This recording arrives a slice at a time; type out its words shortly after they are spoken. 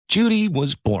Judy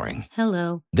was boring.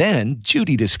 Hello. Then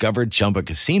Judy discovered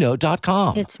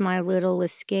ChumbaCasino.com. It's my little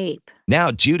escape. Now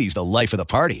Judy's the life of the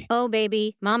party. Oh,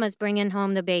 baby, mama's bringing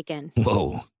home the bacon.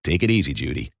 Whoa, take it easy,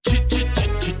 Judy.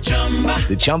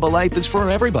 The Chumba life is for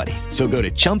everybody. So go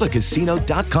to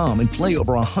ChumbaCasino.com and play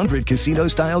over 100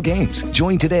 casino-style games.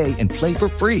 Join today and play for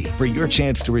free for your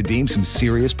chance to redeem some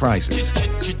serious prizes.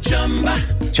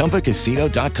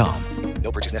 ChumbaCasino.com.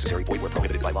 No purchase necessary. Void where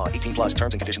prohibited by law. 18 plus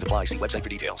terms and conditions apply. See website for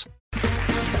details.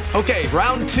 Okay,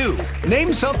 round two.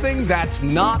 Name something that's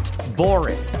not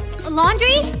boring. A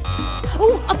laundry?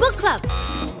 Ooh, a book club.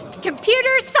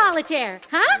 Computer solitaire,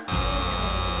 huh?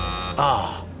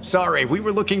 Ah, sorry, we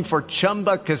were looking for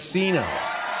Chumba Casino.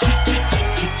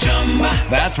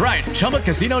 That's right,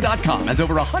 ChumbaCasino.com has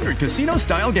over 100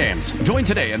 casino-style games. Join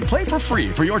today and play for free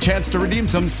for your chance to redeem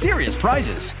some serious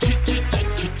prizes.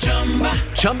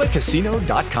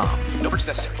 ChumbaCasino.com. No purchase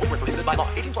necessary. Void where prohibited by law.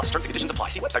 18 plus terms and conditions apply.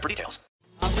 See website for details.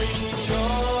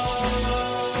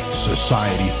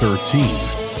 Society 13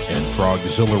 and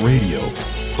Progzilla Radio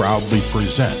proudly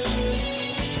present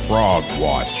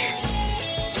Prog-Watch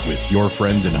with your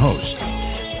friend and host,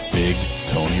 Big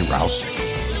Tony Rousick,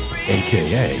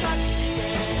 a.k.a.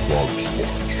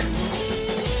 Prog-Watch.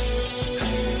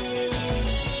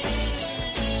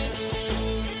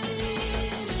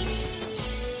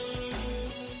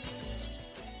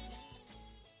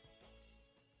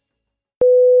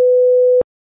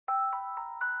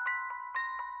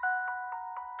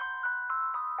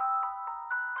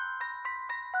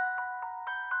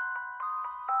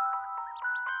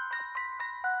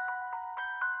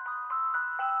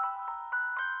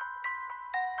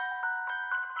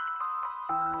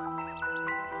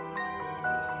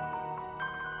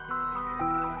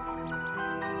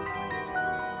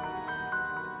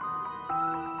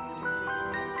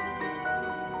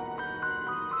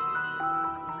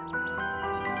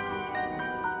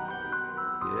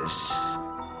 This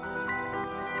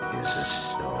is a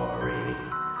story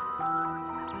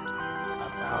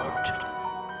about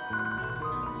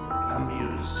a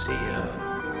museum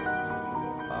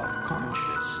of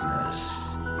consciousness.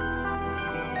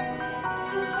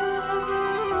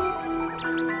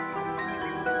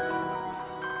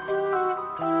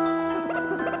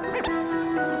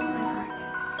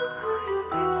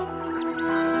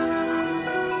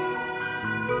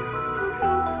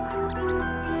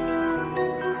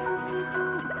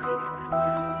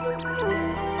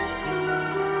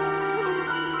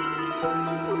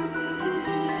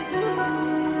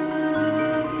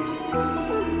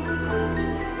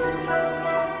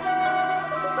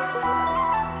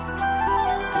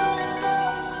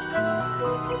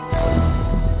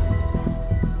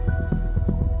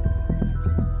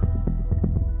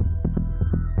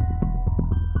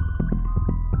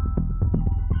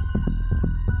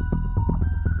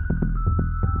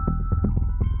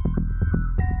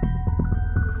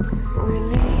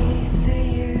 Release the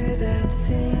you that's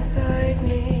inside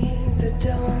me. The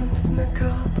dance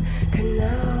macabre can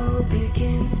now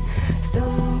begin.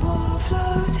 Stumble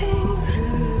floating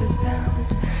through the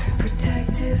sound.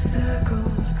 Protective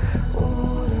circles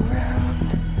all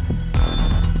around.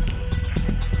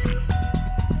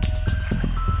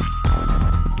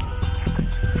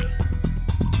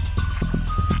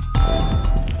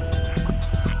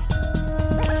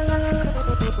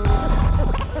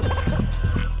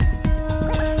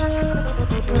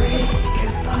 Break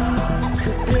apart to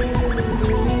build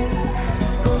anew.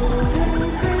 Golden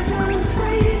prisons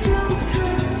wait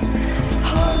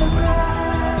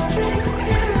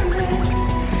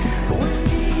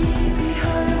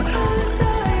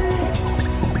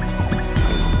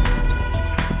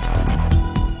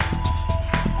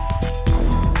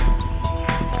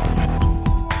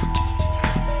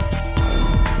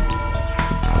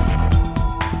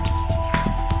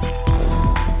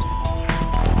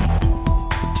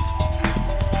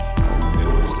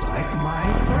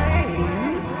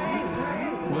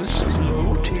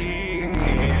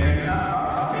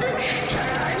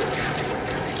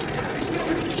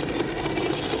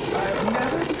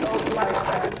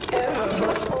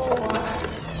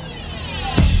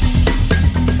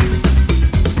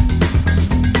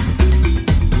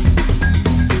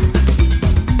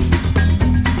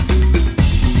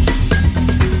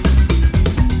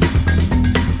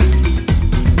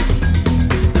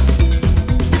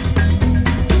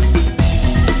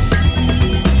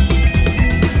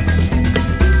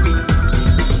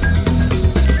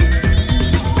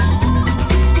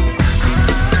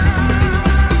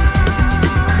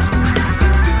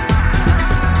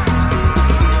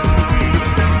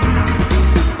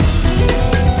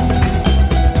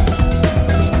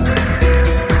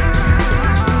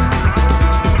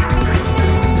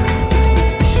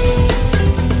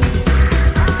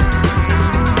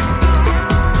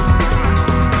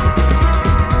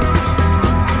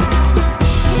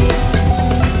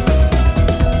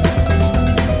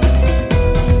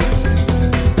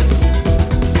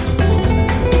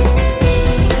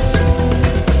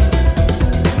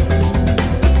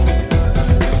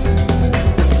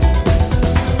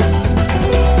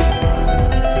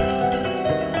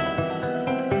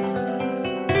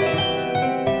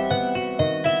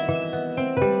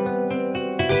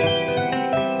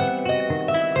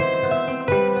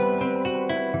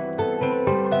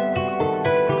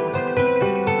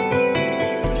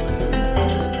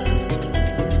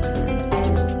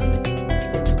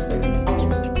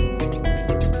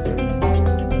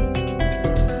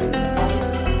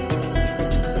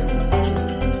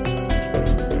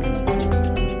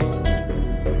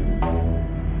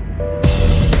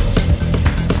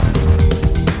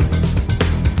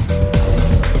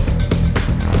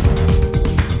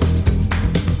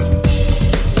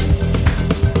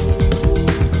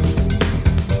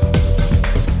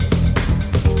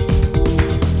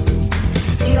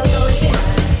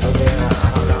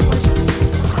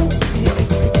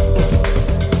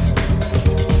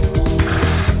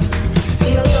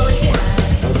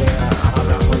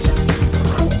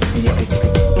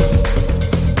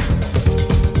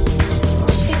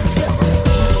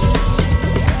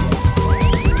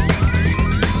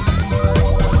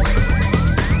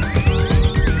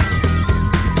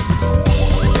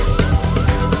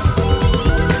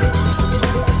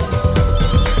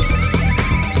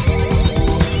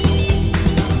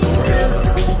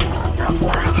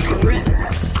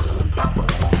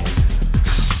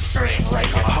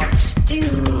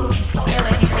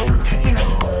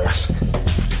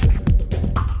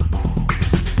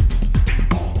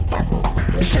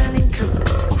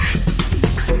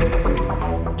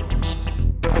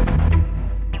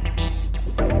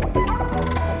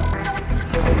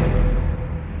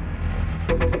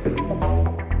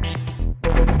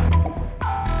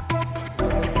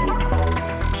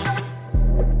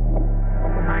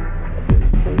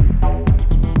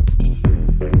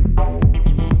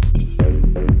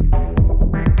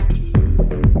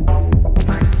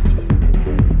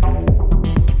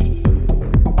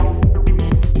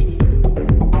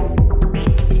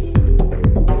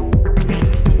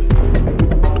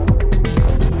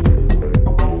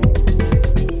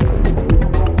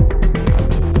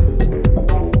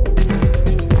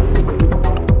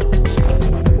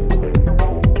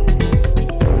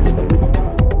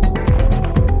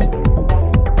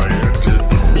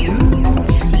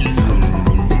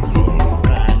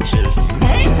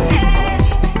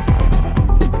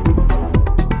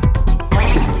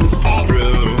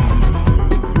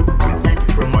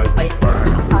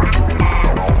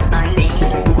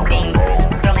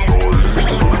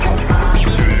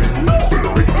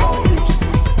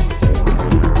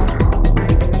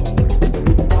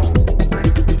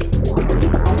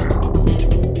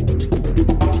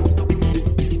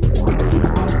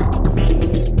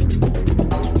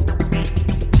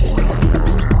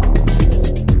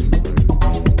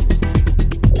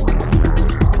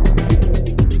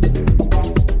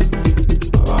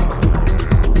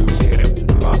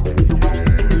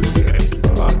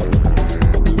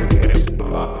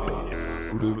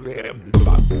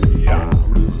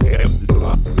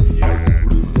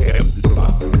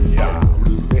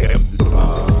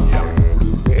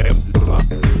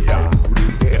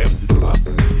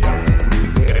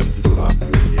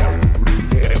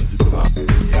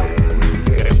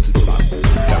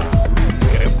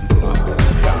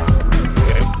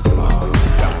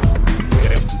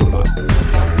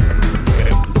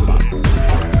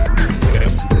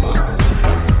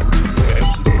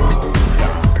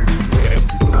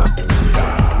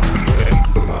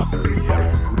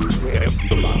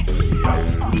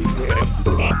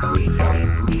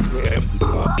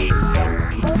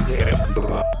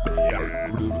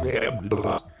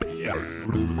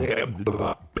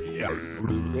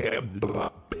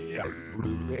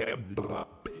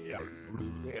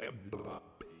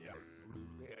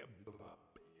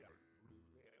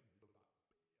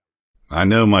I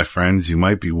know, my friends, you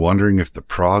might be wondering if the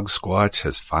Prog-Watch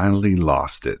has finally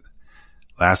lost it.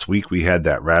 Last week we had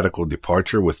that radical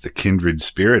departure with the Kindred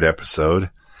Spirit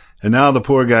episode, and now the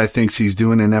poor guy thinks he's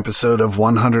doing an episode of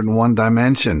 101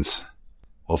 Dimensions.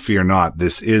 Well, fear not,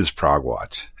 this is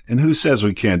Prog-Watch. And who says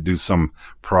we can't do some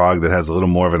prog that has a little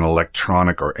more of an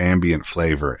electronic or ambient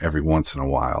flavor every once in a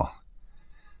while?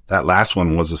 That last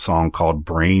one was a song called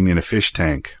Brain in a Fish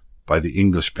Tank by the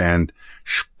English band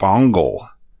Shpongle,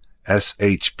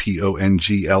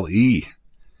 Shpongle,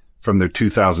 from their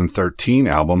 2013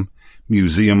 album,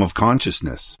 Museum of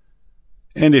Consciousness.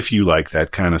 And if you like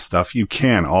that kind of stuff, you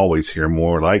can always hear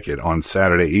more like it on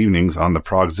Saturday evenings on the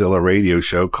Progzilla radio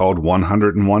show called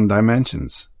 101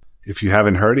 Dimensions. If you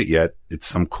haven't heard it yet, it's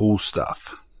some cool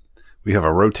stuff. We have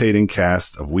a rotating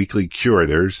cast of weekly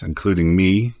curators, including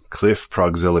me, Cliff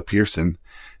Progzilla Pearson,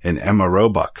 and Emma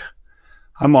Roebuck.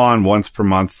 I'm on once per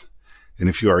month, and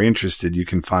if you are interested, you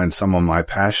can find some of my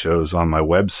past shows on my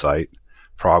website,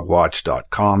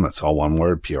 progwatch.com. That's all one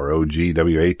word,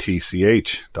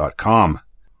 progwatch.com.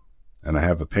 And I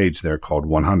have a page there called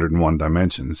 101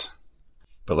 Dimensions.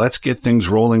 But let's get things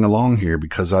rolling along here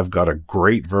because I've got a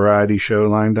great variety show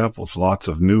lined up with lots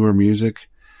of newer music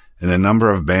and a number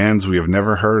of bands we have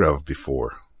never heard of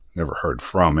before. Never heard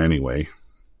from, anyway.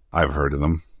 I've heard of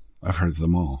them. I've heard of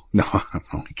them all. No, I'm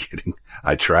only kidding.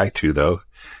 I try to, though.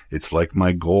 It's like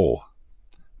my goal,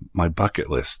 my bucket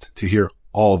list, to hear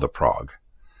all the prog.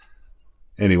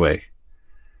 Anyway,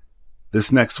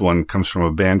 this next one comes from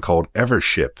a band called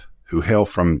Evership, who hail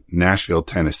from Nashville,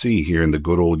 Tennessee, here in the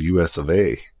good old US of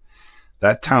A.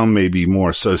 That town may be more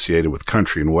associated with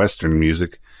country and western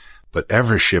music, but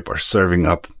Evership are serving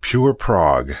up pure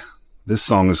prog. This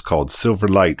song is called Silver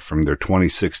Light from their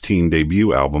 2016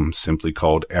 debut album, simply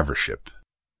called Evership.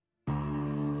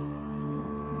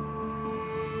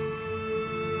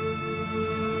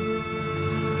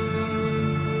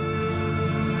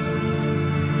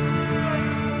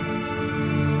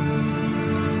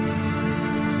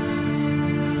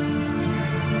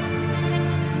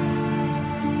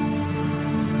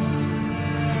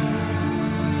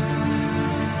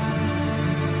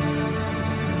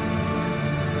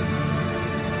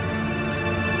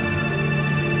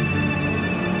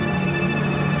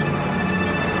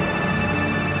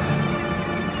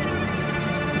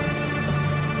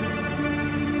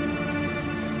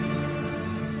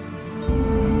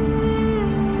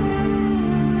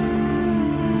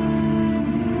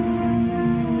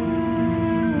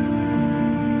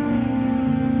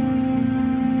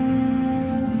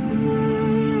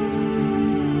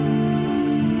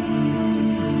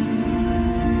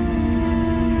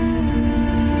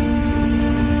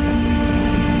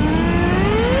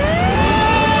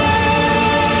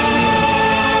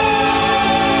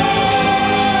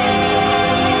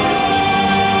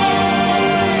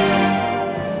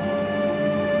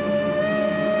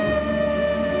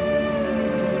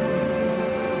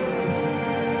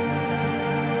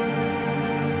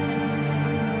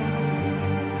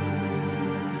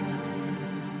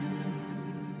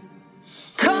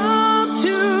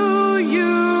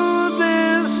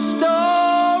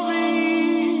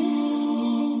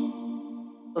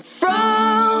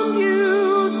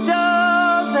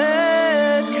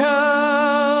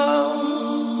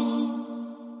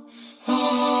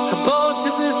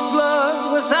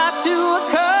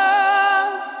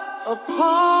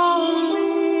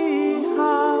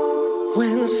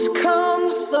 Whence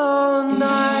comes the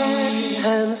night,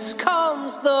 hence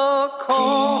comes the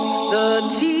call,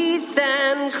 the teeth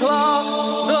and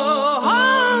claw, the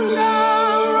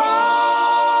hunger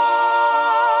roar.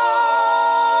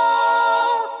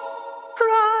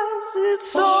 Rise,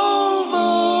 it's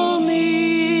over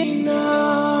me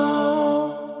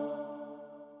now.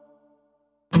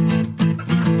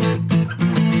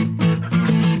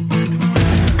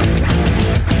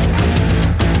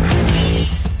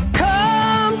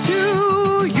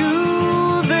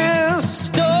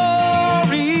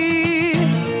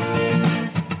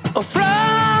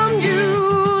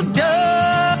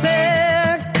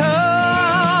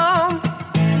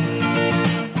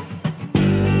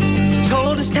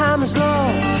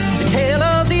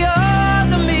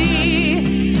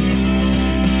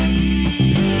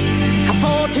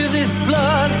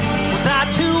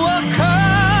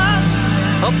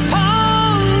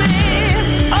 upon me,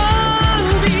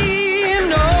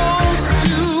 unbeknownst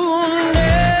to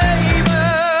neighbor.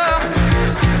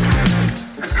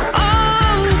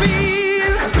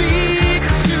 Speak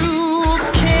to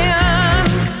kin.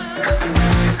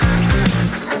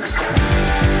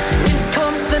 Whence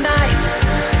comes the night,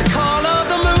 the call of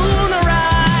the moon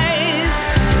arise.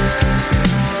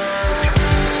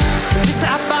 This I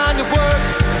find a work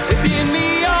within me,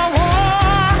 a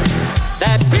war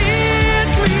that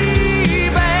bids me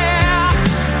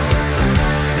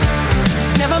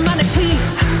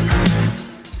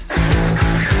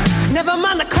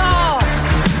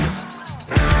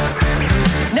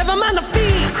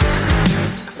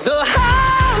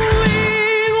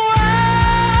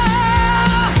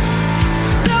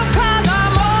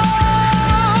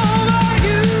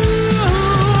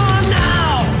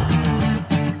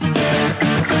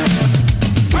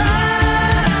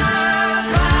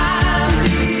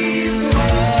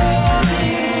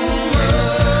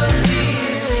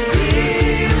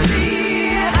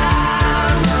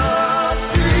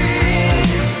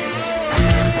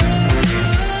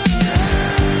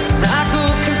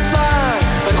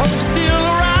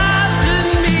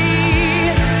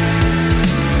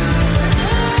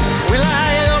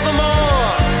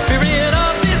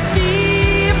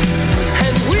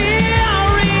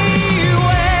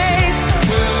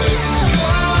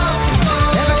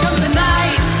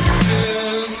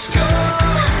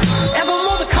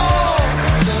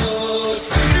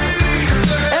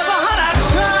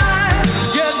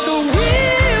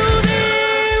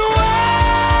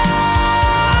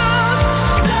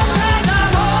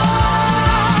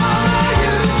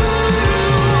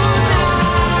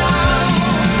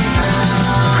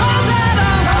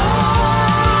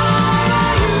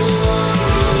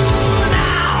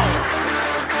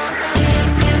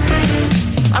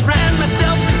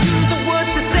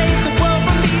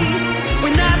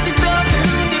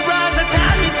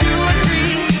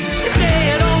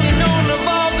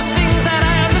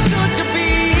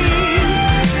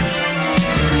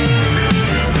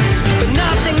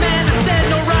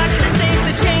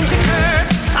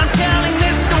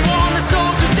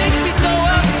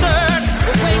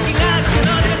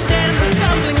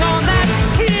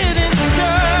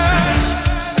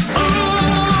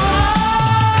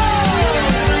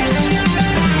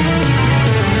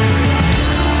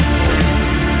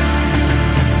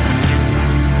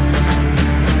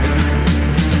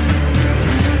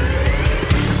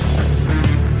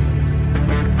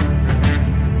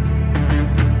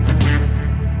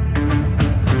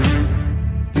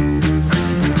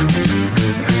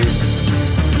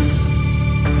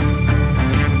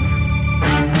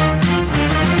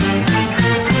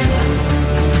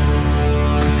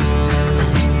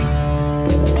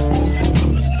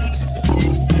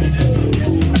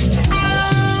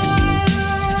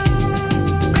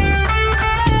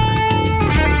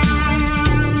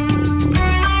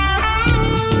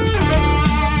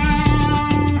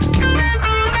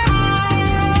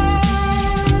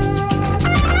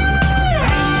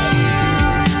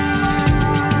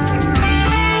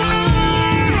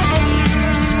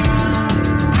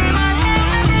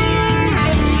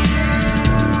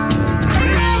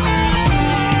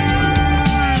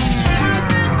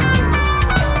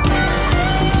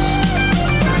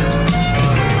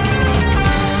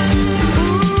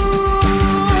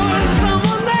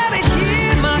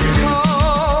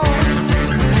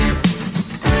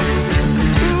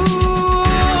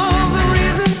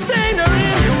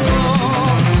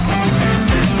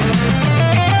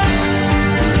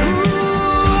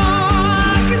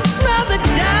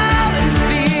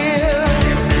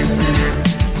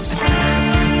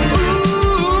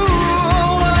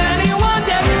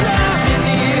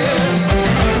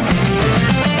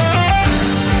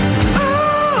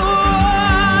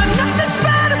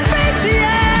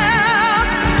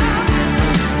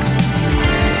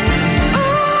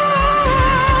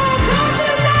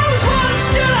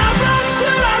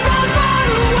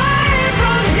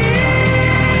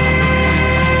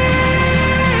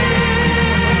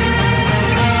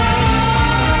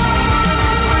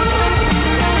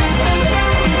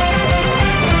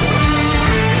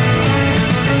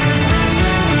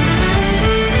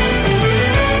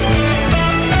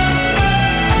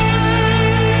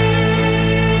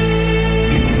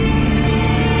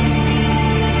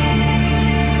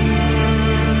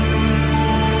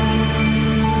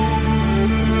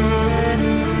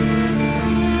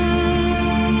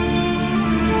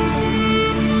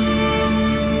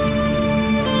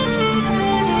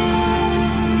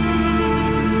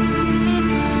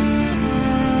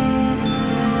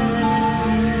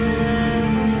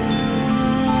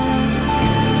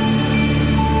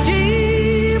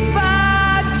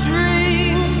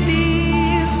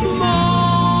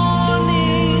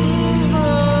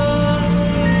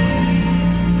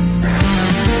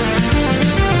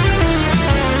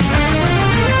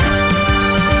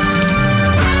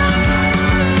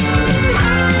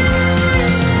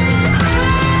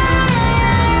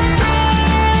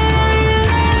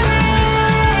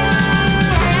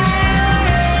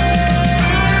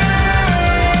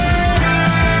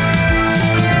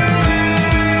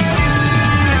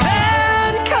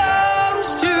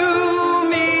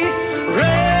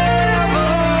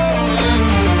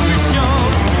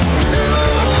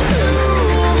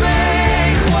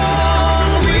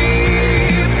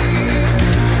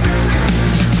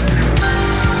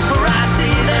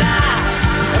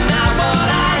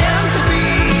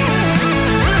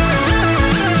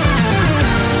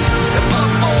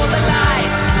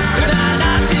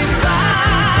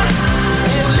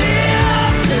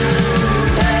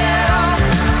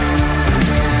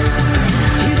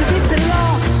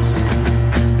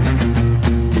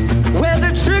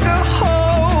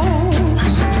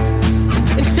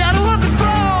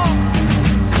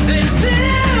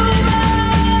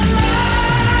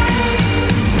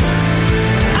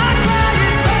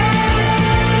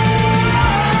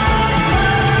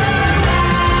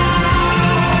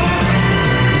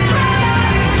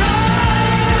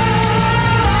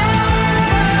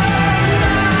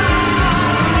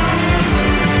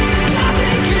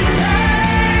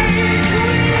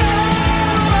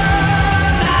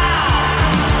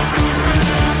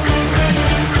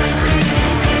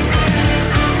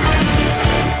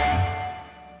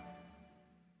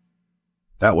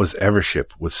That was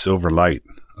Evership with Silver Light,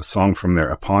 a song from their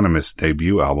eponymous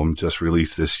debut album just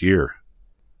released this year.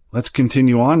 Let's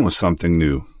continue on with something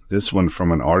new, this one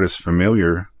from an artist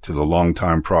familiar to the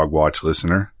longtime Prog-Watch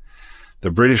listener, the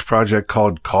British project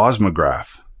called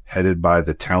Cosmograph, headed by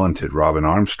the talented Robin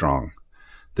Armstrong.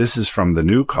 This is from the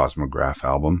new Cosmograph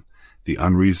album, The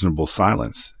Unreasonable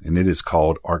Silence, and it is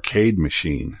called Arcade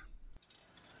Machine.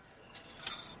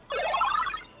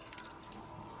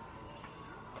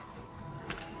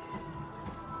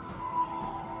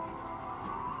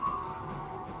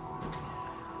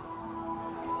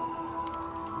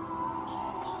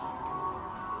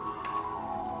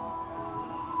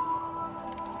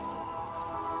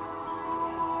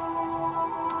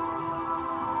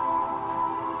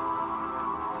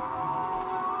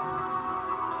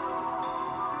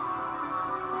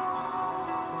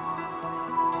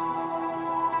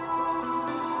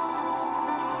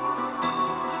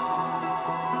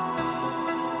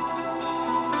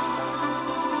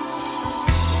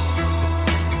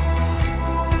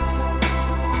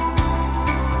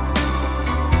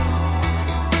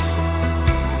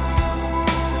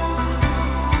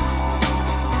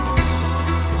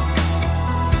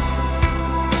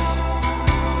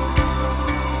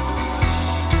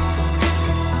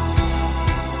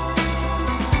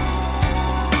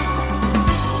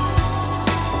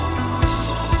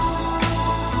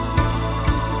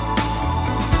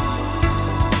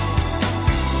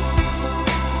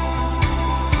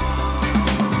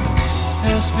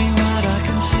 Ask me what I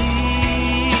can see.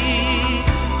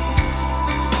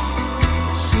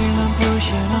 Ceiling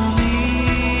pushing on me.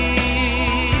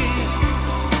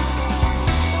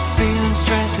 Feeling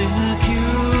stress in the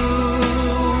queue.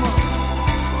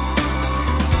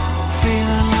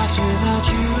 Feeling lost without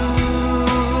you.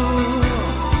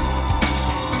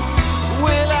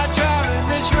 Will I drown in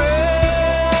this rain?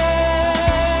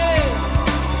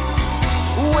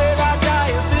 Will I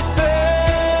die of this pain?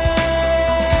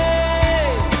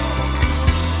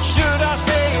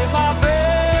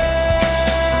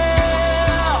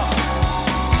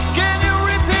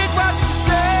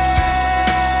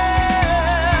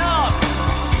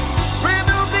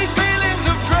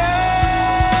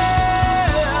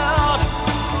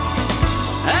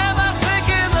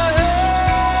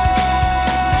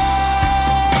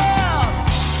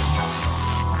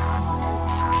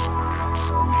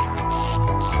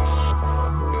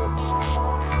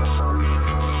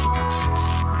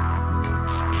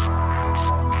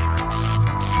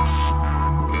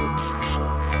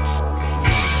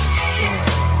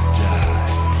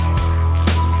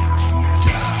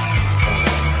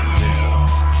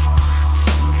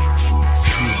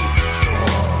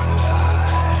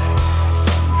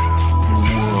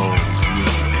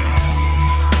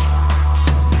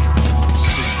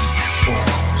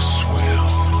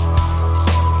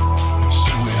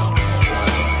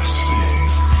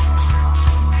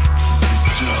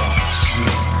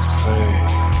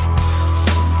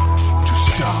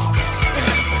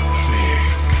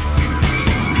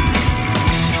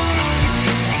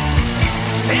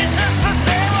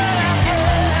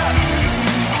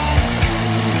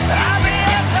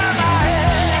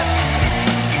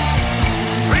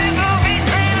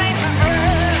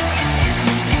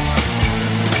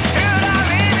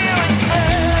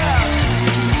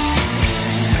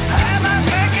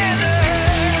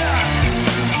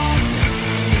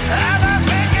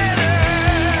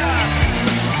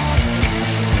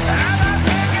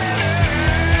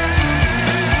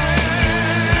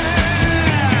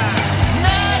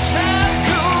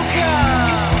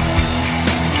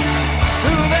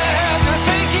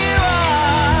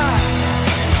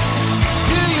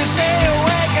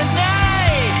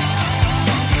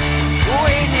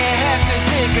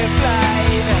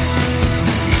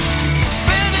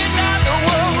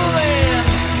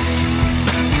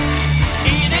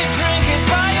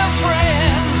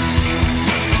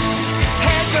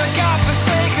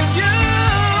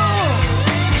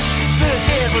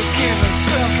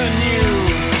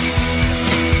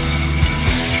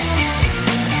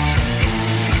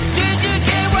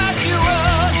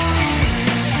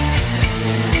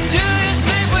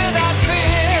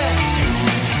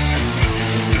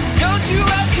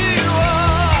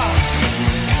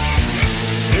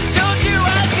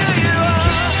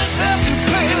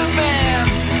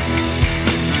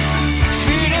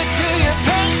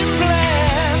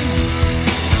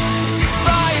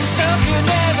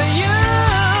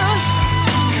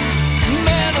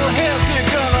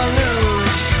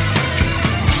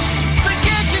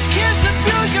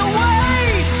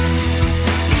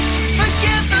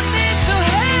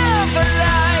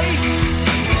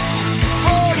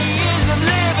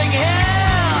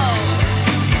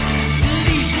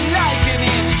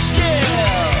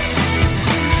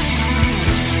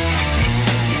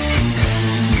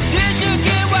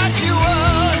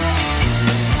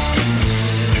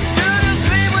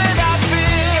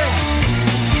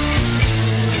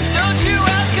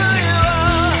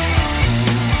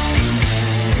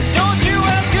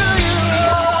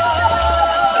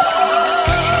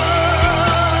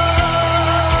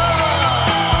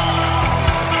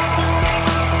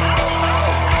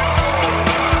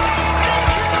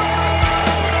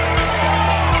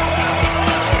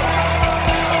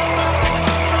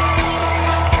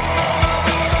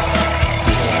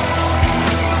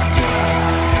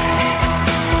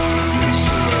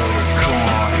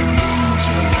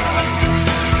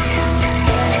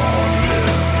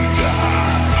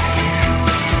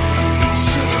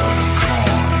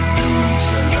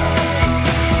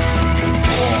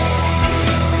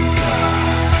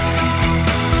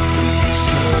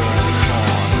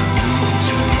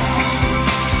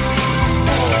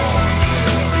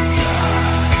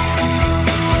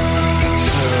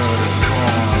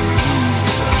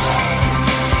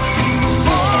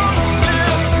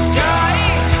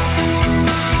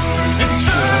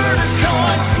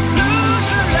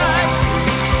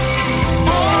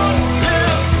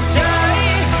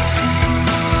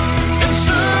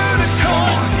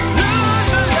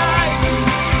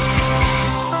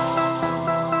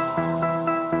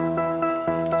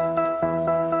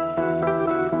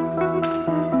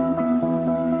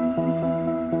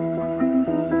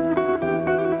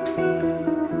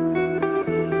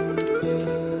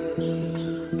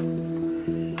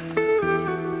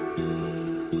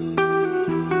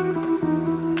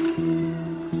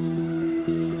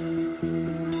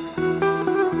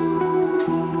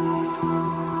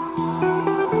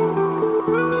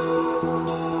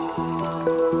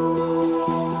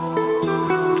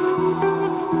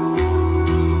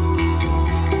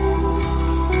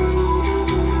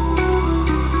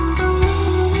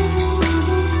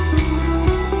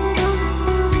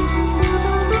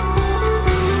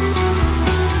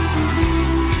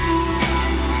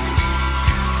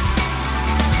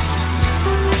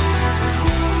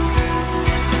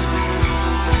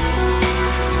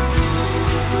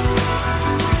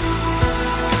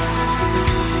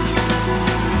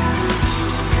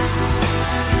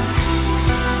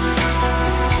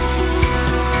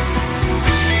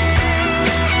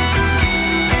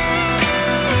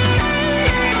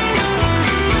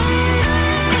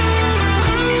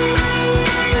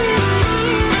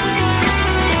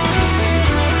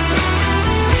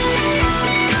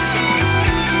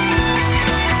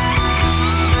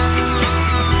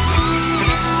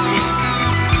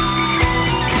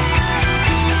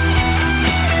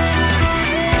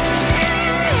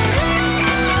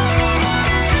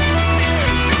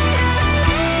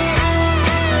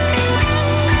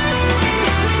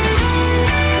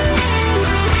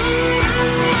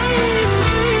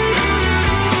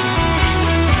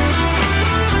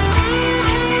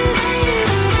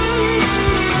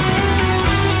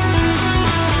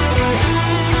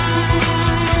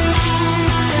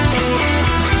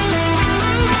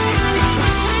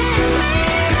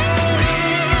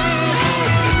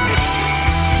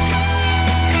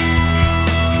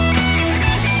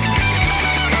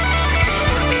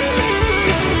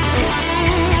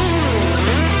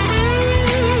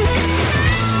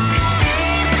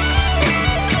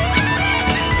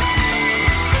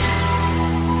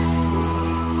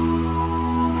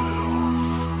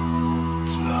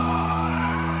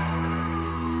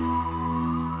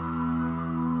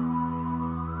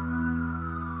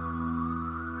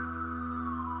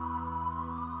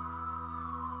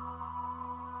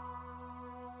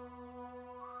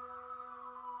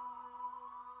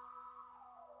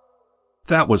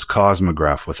 That was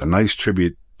Cosmograph with a nice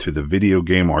tribute to the video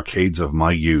game arcades of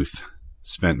my youth.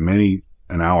 Spent many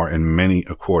an hour and many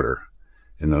a quarter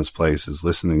in those places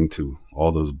listening to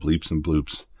all those bleeps and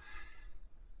bloops.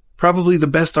 Probably the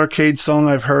best arcade song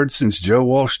I've heard since Joe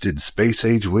Walsh did Space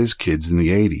Age Whiz Kids in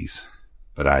the 80s.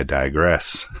 But I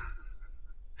digress.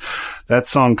 That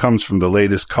song comes from the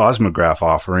latest Cosmograph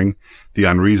offering, The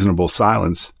Unreasonable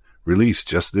Silence, released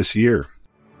just this year.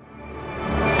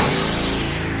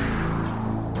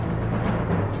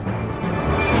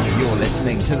 You're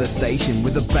listening to the station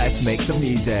with the best mix of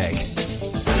music.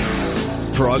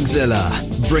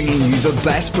 Progzilla, bringing you the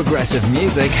best progressive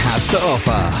music has to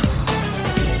offer.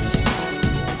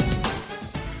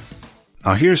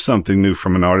 Now here's something new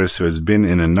from an artist who has been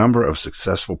in a number of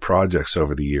successful projects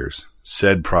over the years.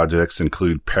 Said projects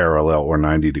include Parallel or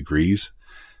 90 Degrees,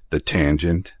 The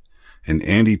Tangent, and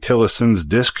Andy Tillison's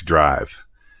Disk Drive.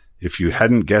 If you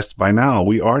hadn't guessed by now,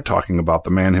 we are talking about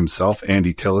the man himself,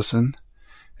 Andy Tillison,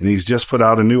 and he's just put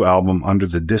out a new album under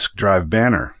the Disk Drive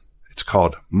banner. It's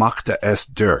called Machte es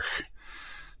durch.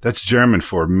 That's German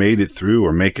for made it through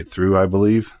or make it through, I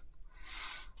believe.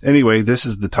 Anyway, this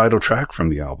is the title track from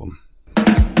the album.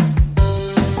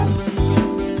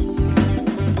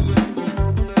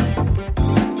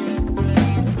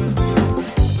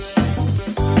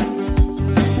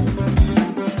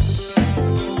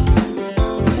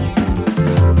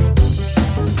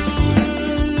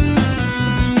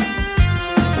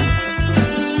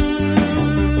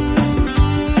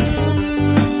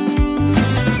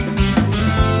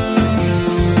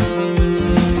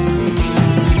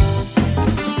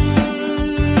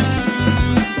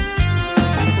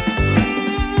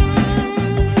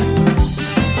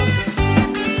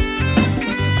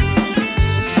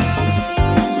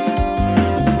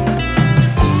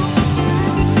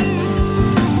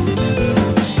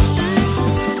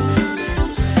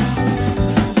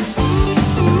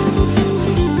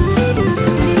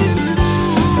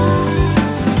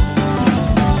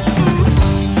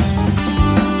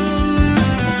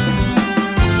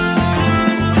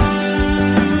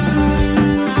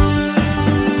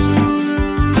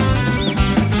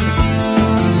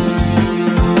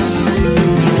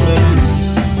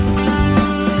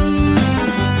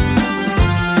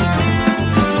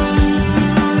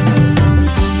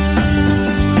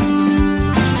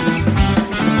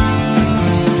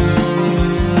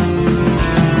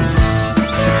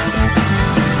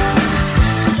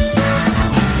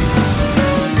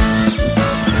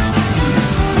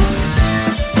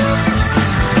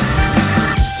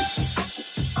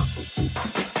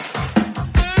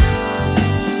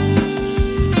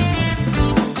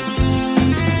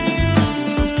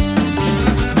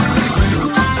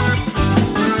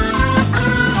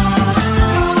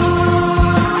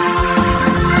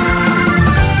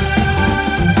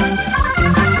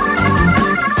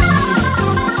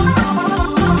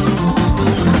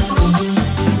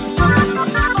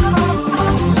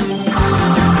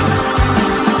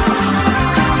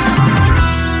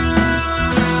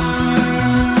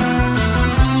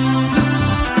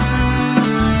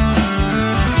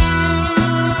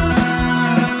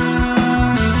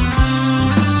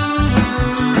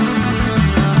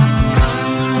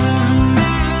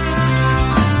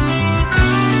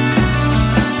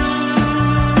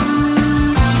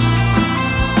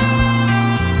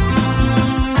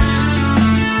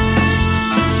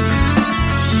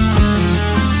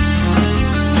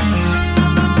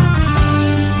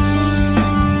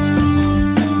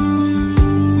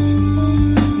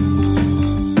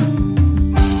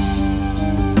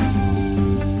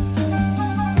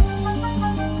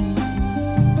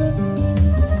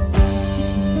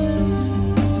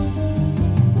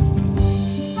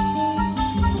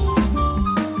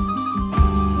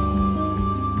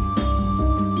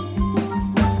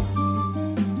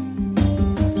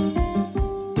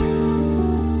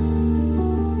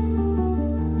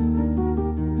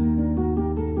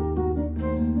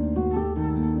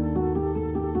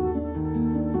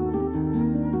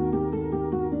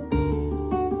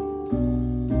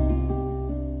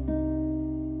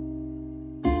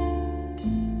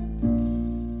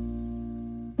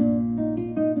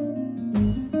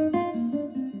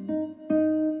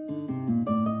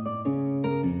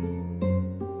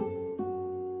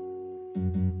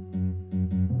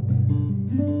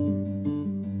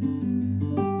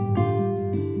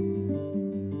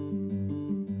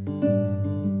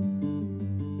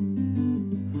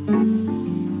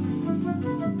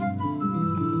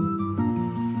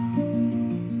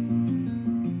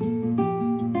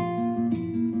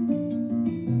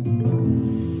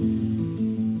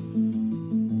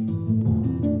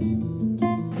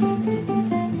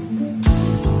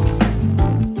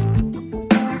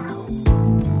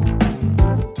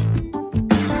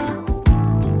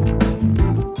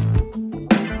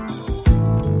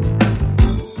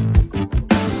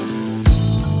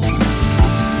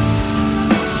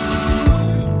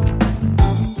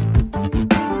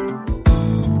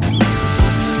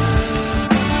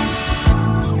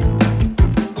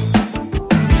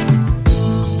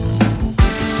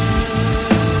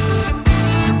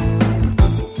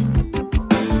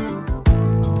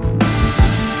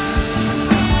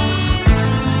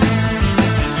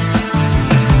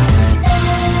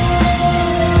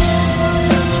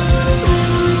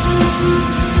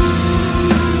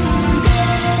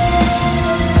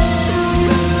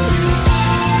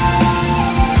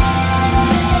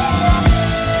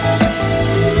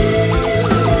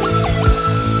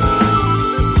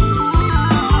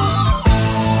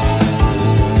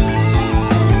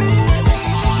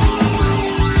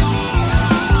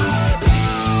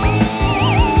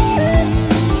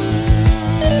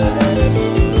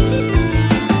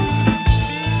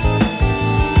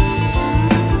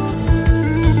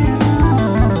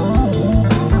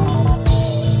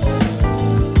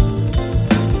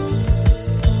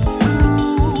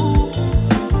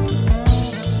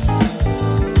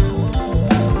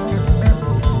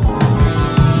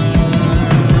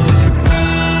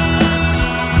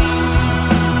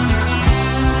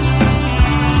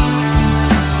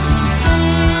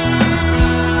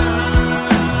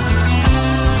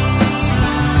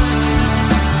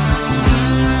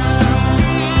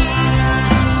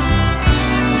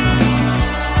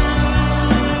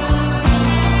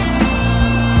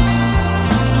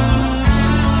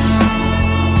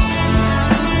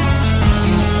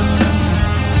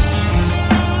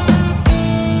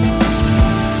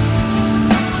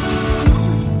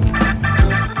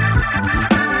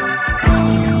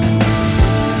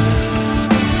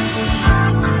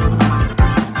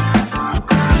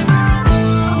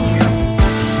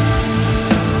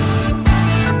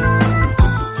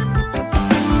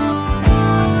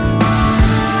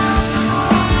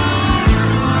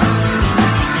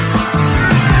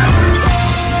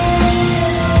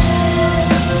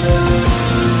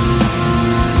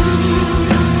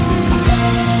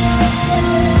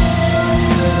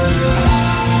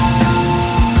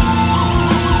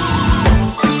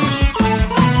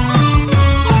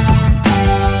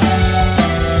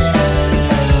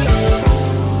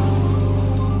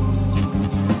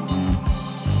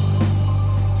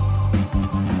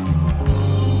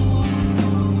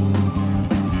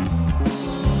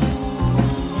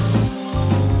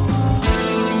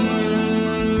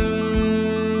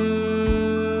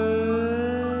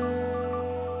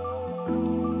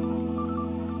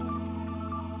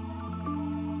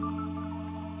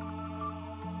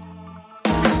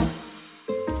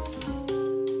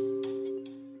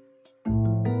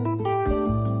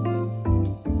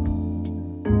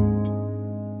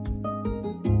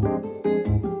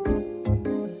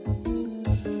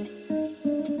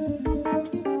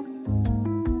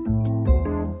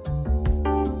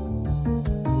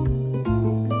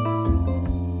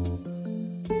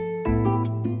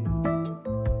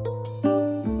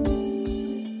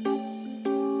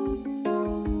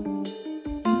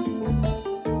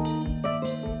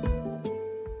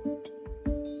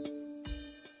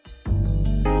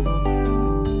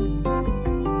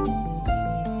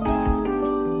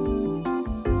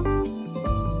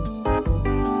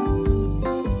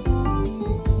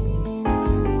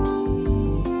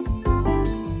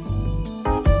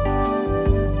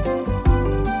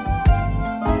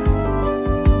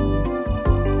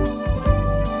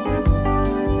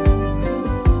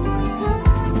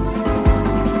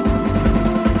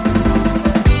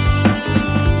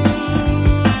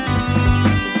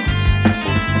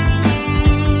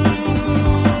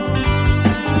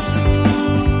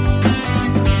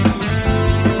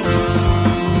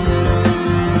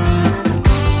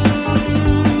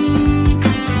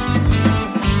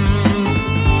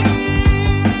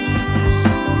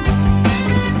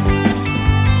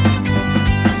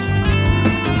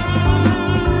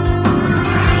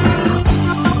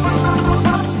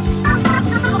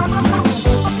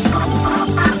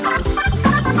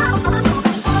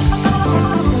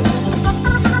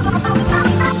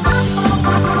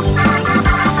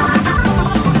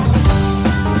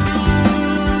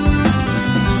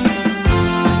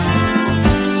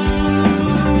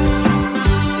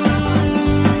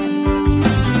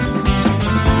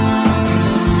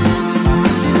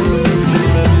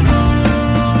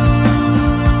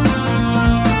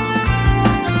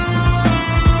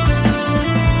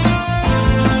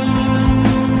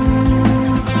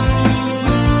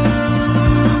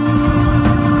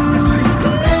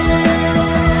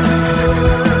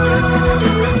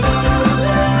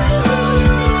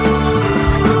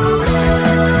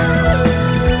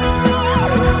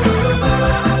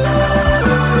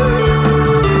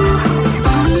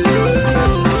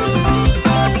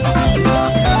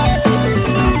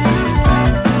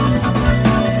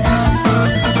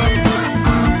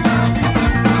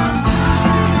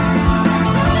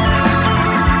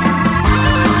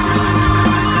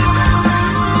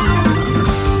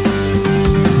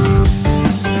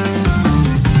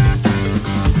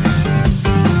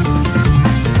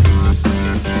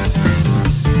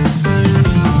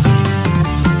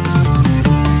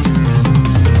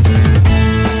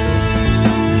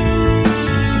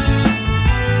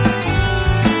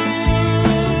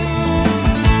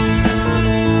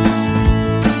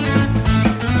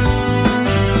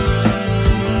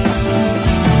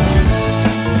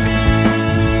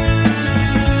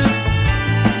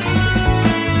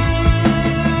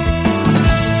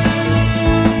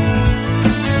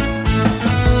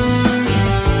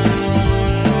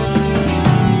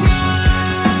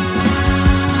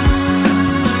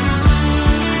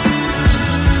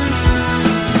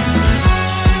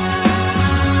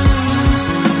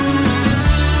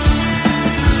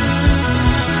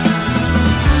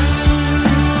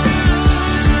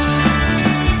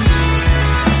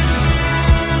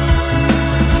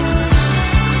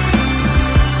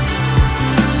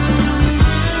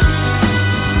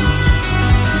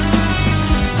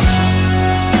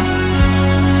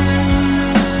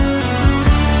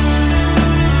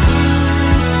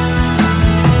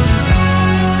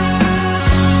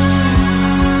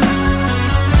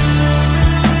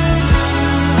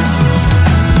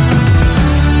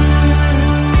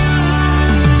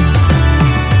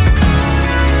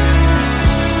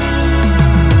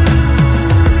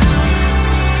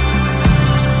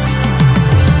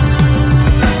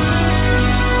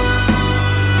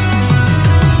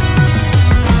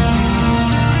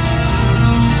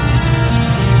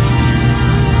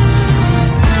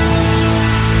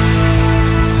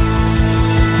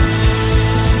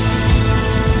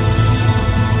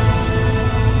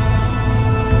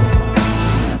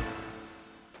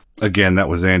 Again, that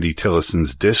was Andy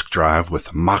Tillison's Disc Drive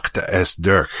with Makta S.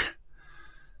 Dirk,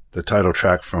 the title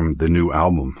track from the new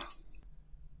album.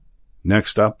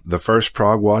 Next up, the first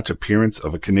Prog-Watch appearance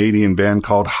of a Canadian band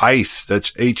called Huis. That's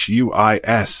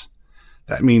Huis.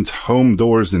 That means home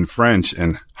doors in French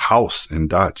and house in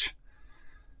Dutch.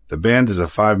 The band is a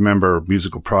 5-member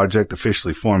musical project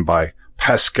officially formed by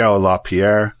Pascal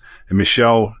Lapierre and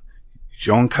Michel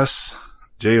Joncas,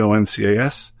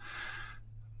 Joncas.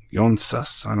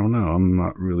 Joncas, I don't know. I'm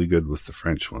not really good with the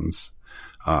French ones.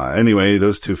 Anyway,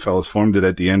 those two fellas formed it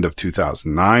at the end of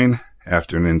 2009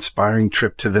 after an inspiring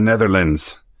trip to the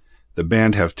Netherlands. The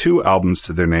band have 2 albums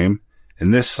to their name,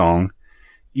 and this song,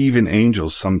 Even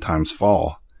Angels Sometimes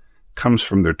Fall, comes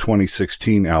from their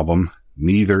 2016 album,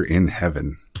 Neither in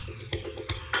Heaven.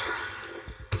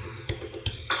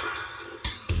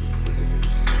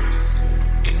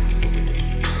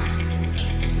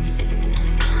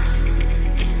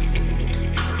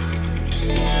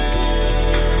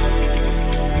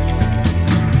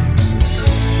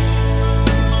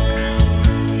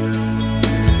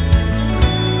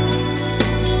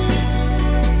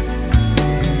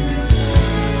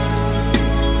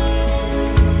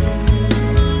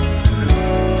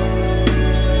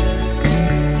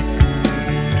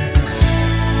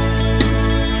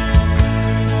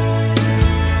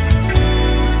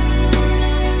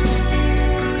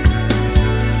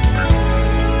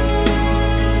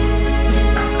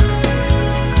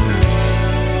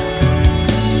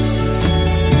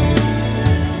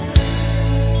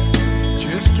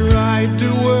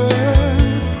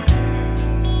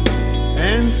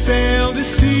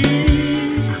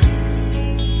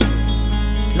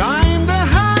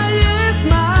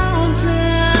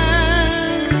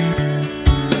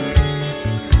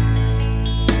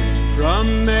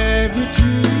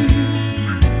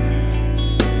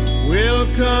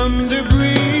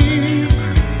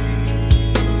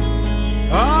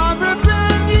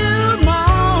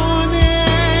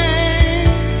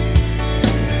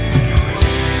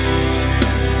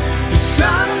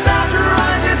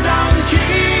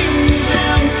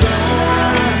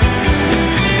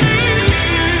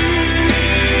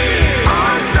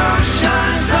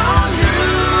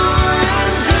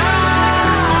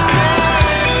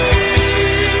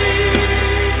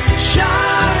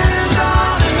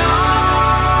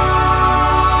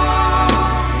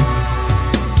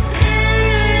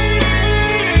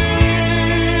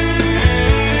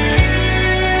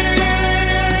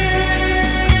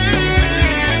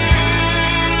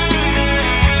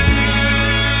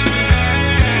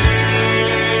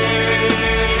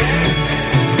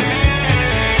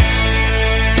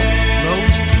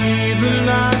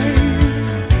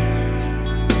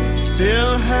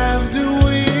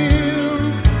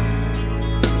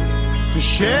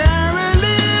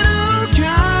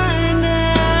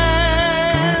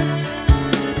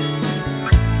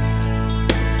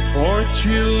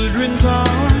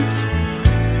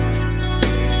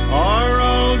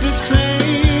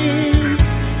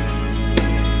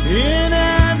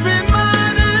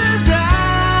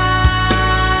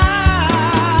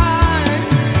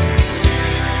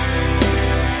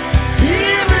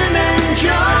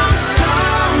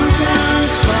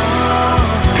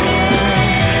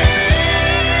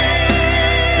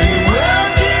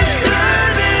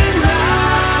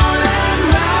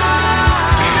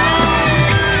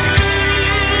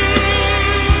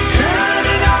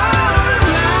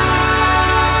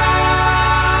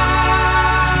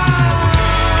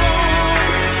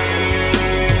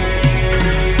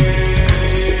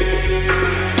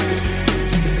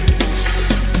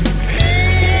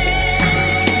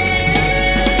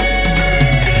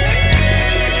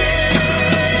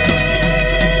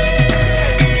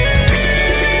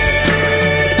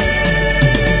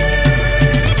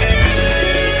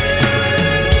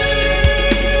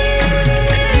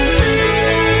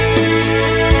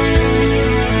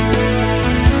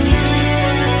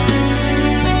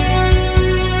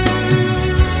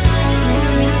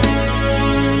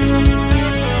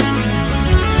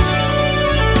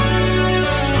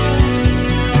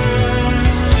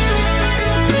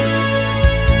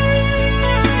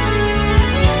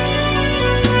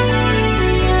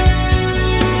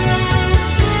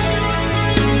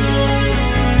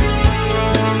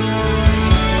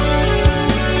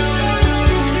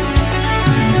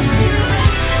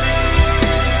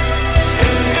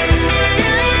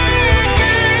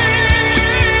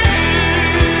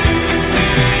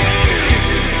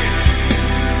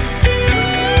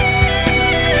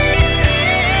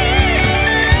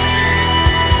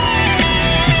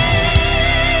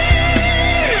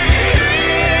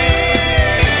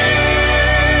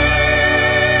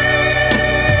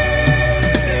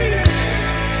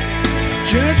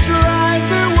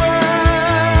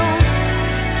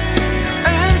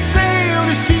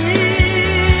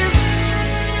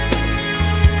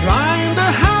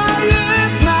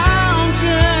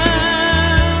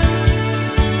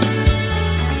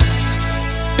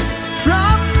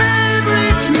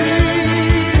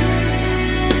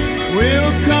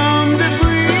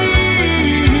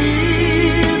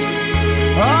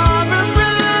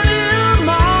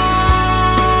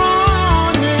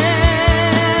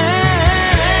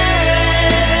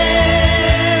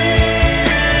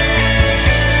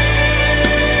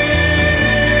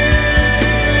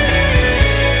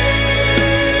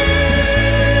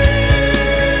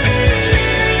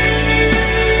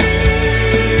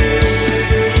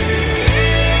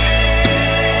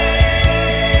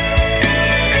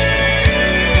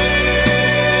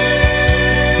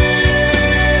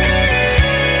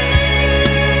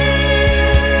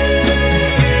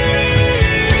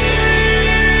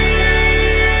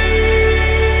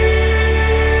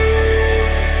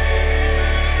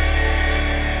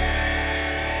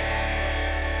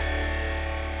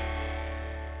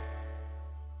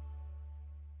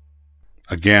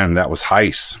 Again, that was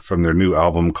Heiss from their new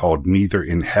album called Neither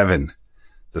in Heaven.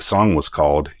 The song was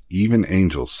called Even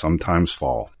Angels Sometimes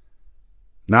Fall.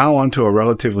 Now onto a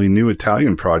relatively new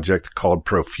Italian project called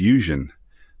Profusion.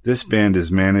 This band is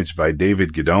managed by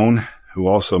David Guidone, who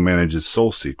also manages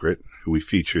Soul Secret, who we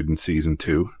featured in Season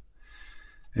 2.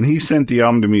 And he sent the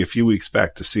album to me a few weeks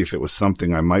back to see if it was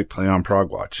something I might play on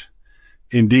Prog-Watch.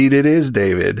 Indeed it is,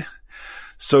 David.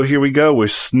 So here we go with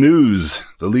Snooze,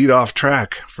 the lead-off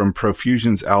track from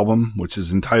Profusion's album, which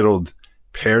is entitled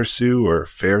Persu or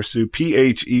Fersu,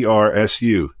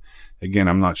 P-H-E-R-S-U. Again,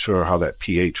 I'm not sure how that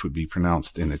PH would be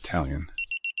pronounced in Italian.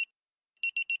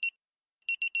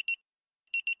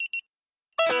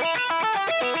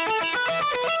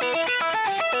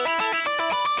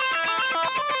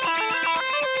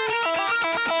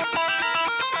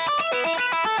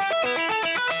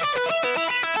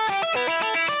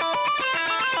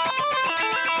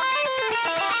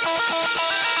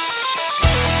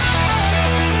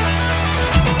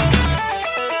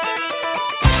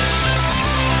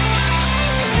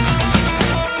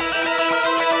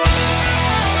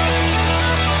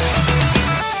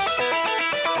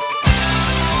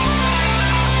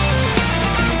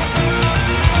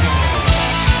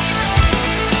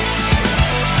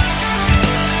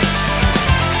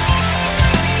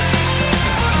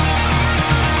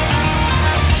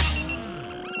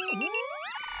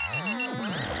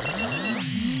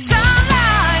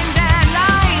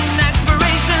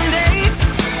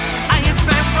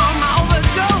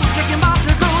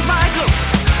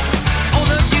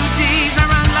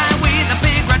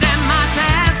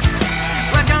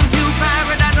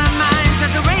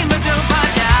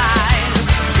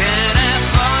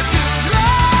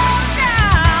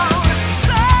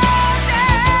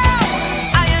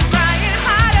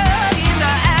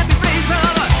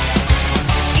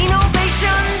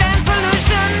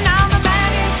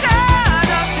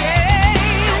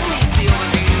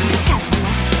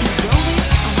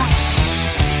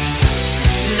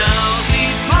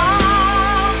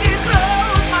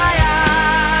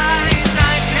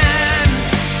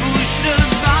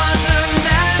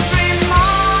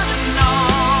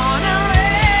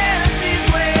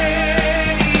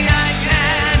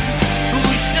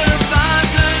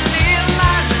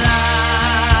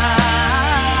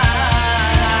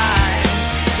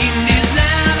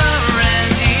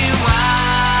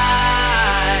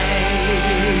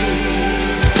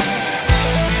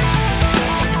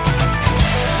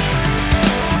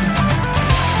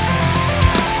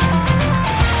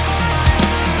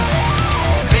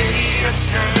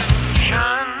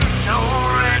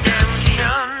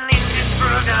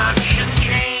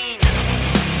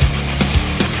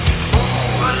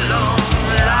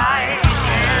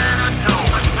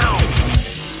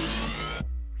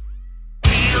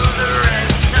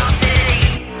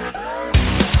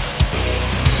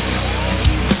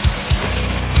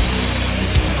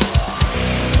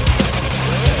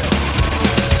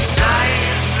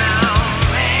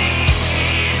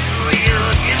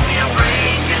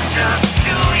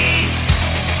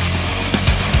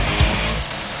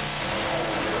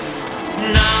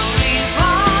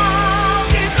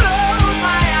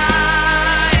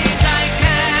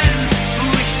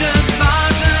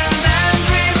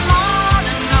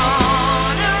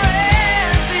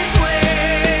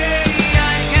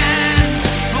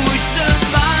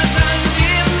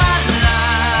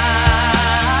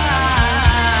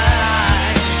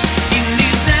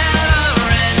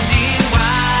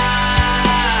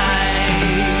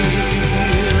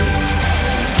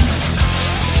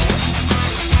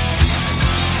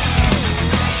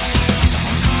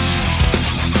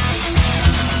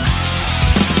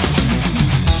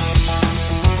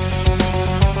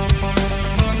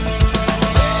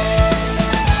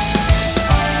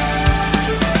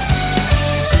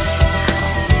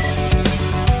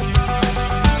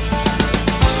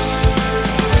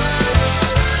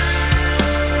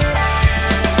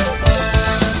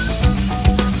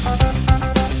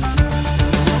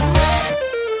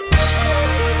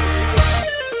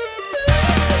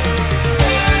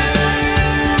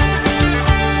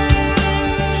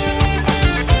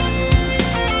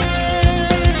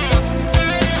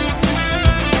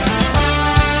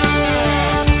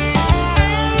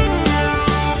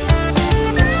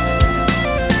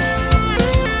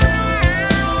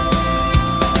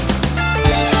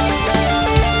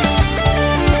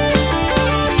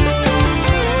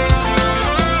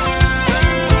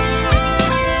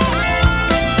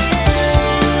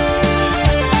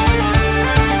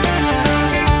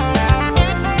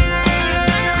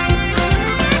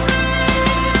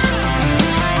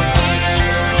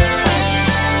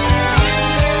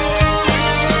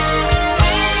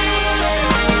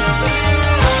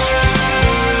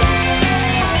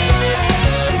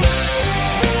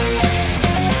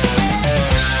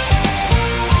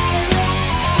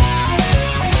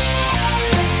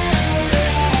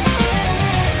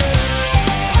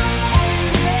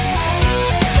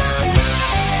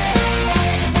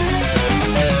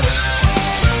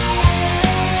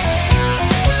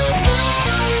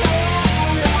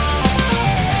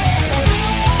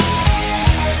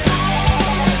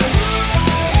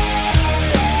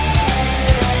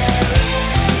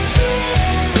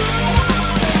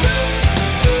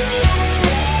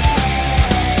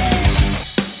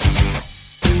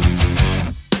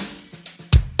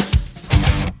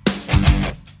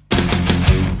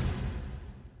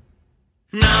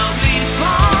 Now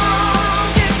before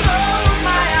you close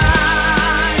my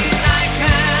eyes, I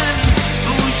can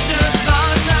push the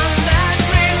button that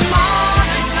brings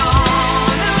morning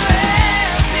on. The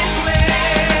rest is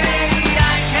way.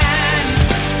 I can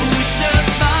push the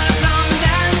button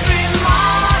that brings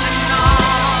morning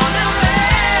on. The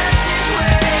rest is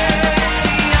way.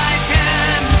 I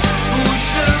can push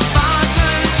the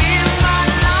button in my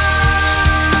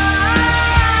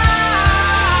life.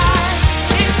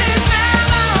 In this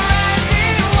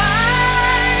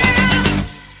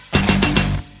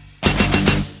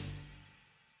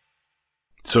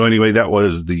So anyway, that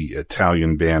was the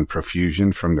Italian band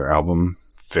Profusion from their album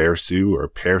Fairsu or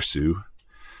Persu.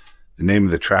 The name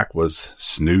of the track was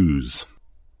Snooze.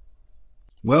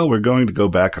 Well, we're going to go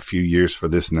back a few years for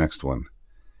this next one.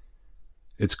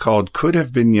 It's called Could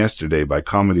Have Been Yesterday by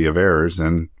Comedy of Errors,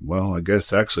 and, well, I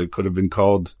guess actually it could have been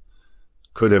called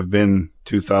Could Have Been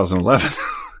 2011.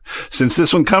 Since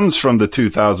this one comes from the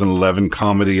 2011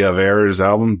 Comedy of Errors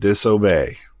album,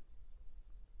 Disobey.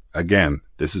 Again,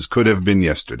 this is Could Have Been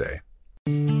Yesterday.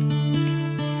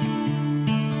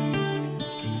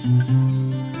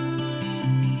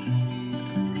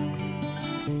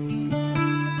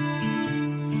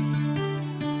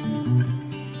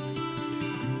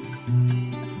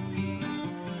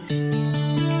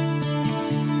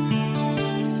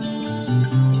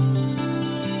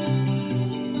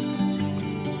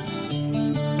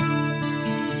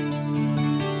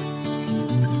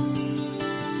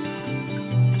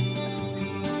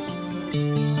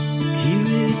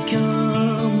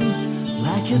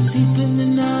 A thief in the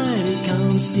night, it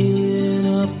comes stealing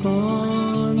up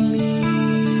on me.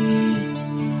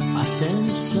 A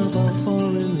sense of a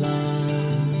foreign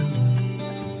land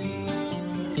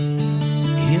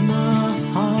in my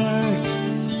heart.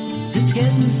 It's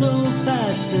getting so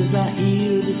fast as I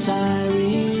hear the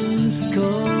sirens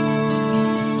call.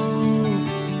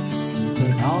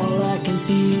 But all I can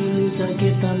feel is a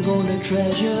gift I'm gonna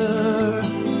treasure,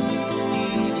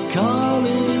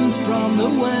 calling from the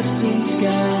western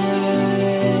sky.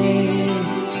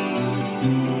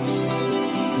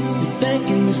 It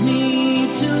beckons me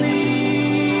to leave.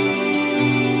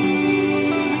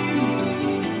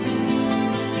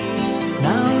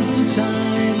 Now's the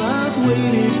time I've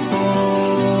waited for.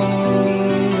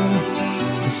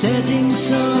 The setting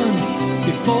sun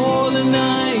before the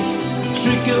night,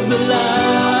 trick of the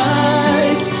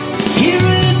light. Here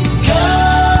it comes.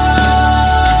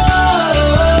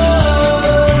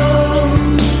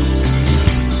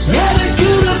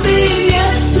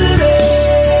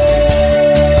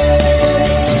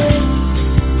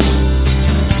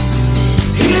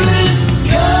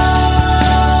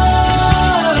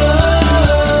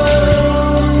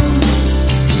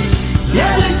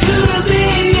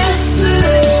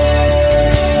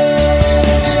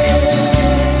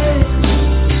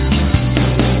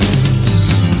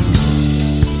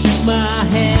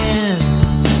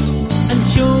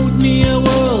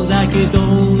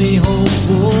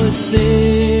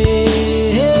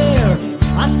 There,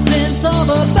 a sense of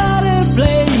a better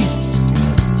place,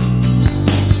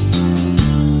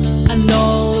 and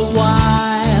all the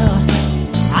while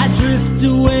I drift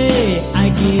away, I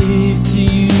give to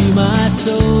you my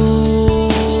soul.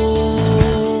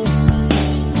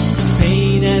 The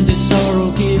pain and the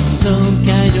sorrow give some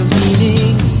kind of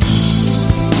meaning,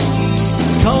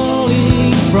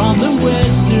 calling from the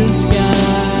western sky.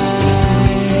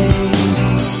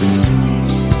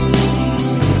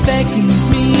 Beckons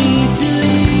me to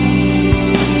leave.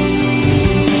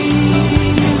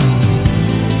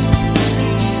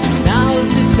 Now's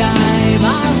the time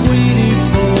I've waited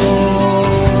for.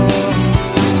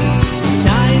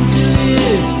 Time to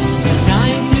live,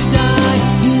 time to die,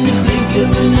 in the blink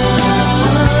of an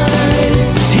eye.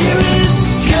 Here it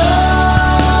comes.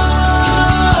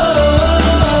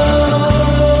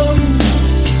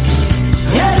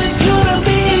 Yeah, it could have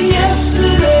been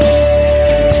yesterday.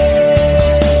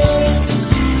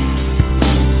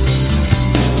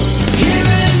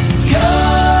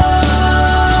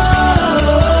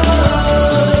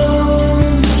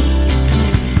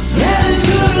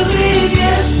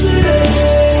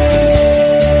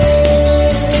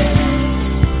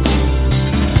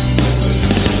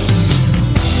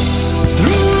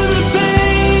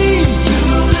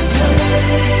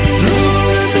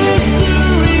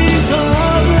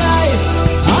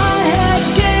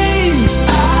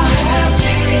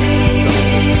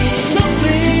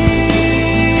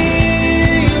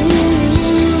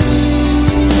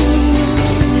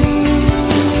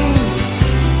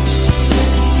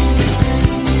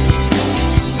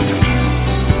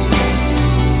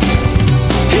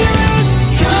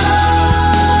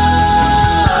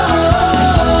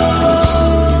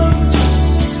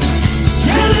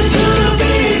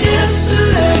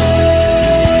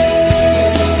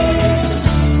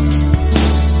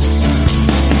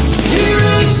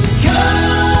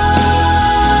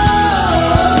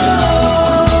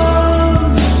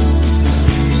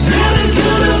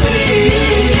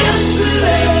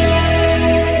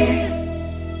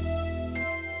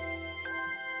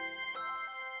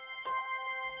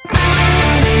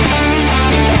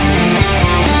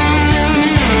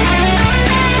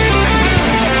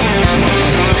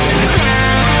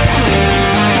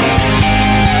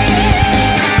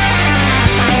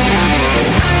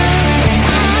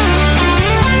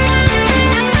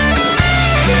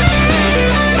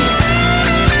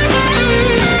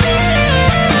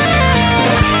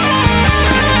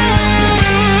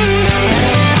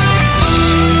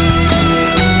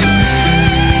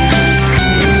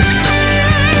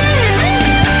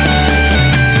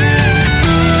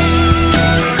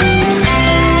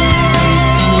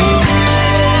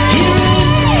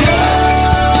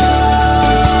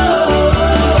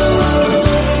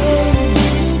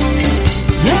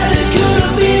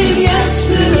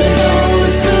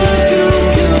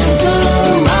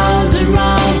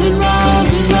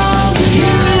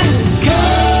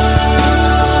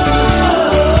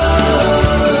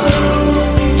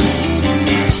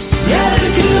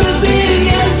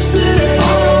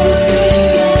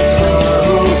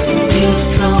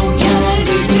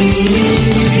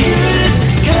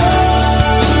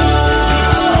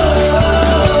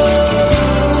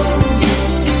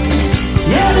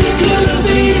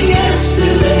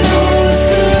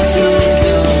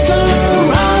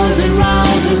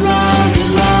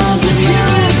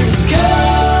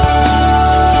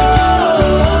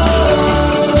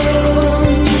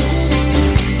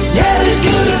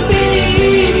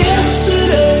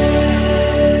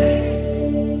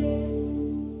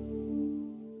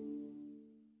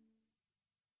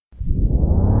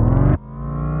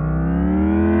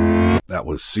 That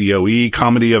was COE,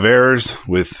 Comedy of Errors,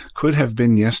 with Could Have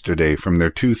Been Yesterday from their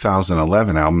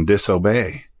 2011 album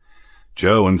Disobey.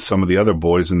 Joe and some of the other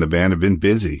boys in the band have been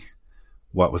busy,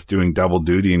 what with doing double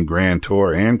duty in Grand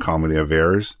Tour and Comedy of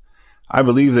Errors. I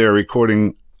believe they are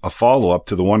recording a follow-up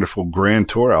to the wonderful Grand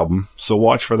Tour album, so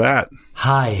watch for that.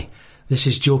 Hi, this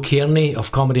is Joe Kearney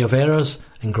of Comedy of Errors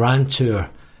and Grand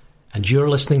Tour, and you're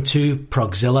listening to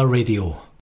Progzilla Radio.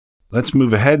 Let's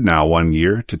move ahead now 1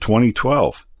 year to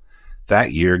 2012.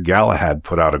 That year, Galahad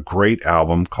put out a great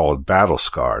album called Battle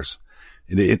Scars.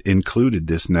 It included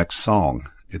this next song.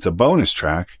 It's a bonus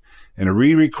track and a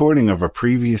re-recording of a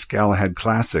previous Galahad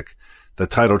classic, the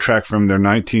title track from their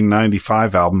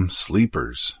 1995 album,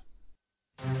 Sleepers.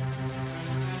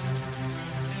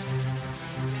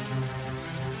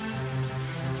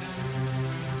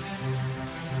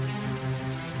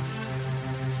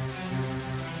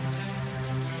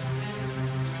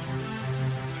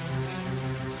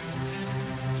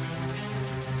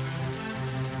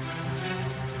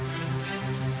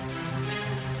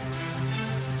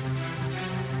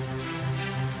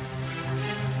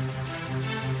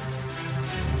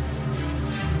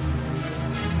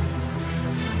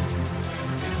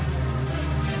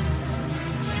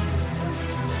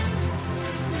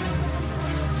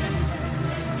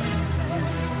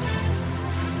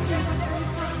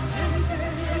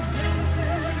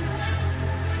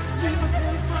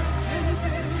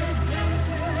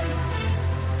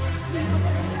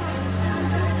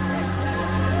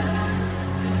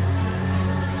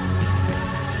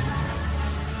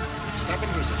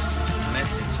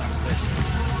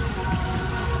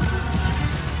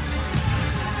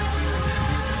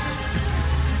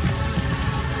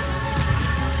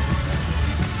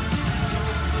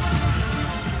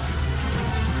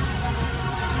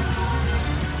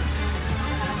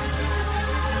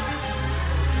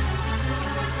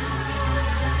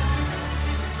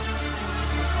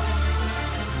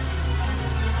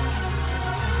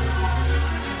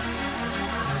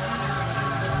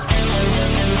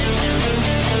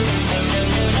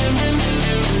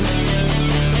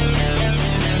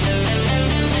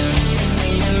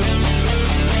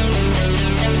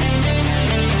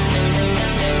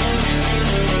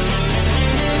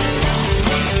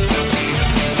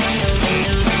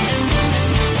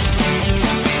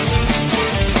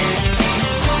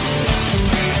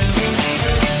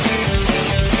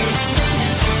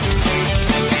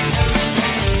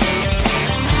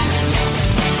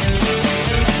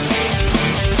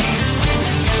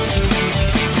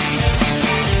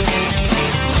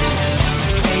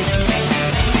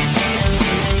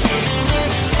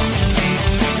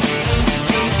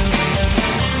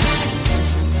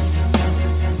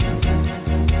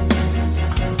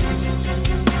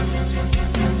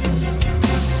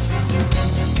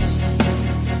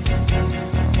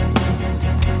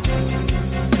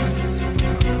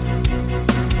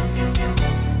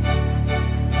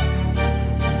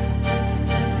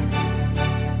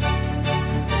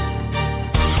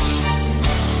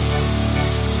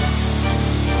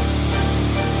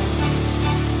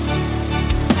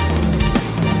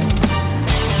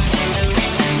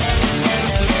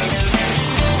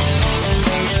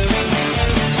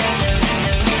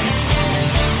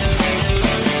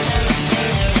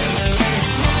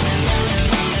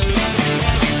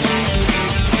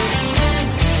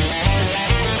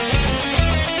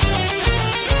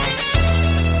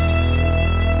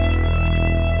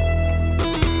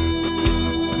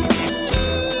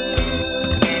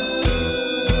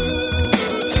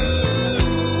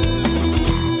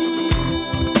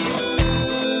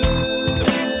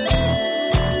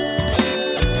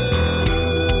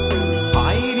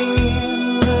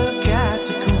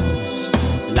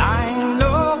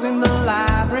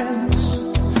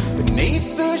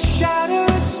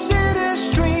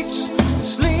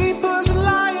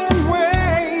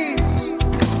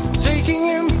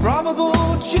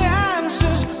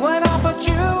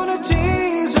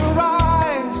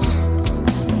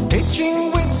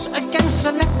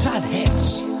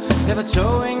 never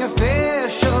towing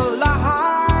official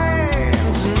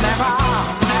lines. Never,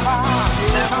 never,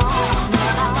 never, never,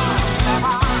 never,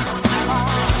 never, never,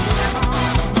 never.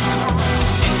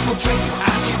 Infiltrate,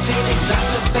 agitate,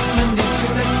 exacerbate,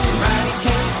 manipulate,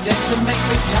 eradicate, decimate,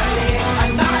 retaliate,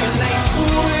 annihilate.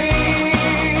 We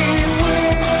will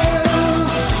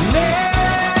never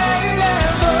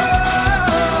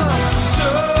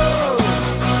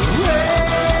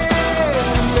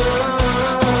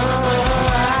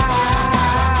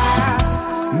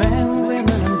men,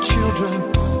 women, and children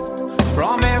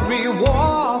from every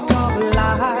walk of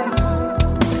life,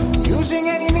 using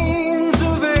any means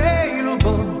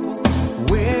available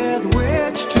with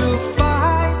which to fight.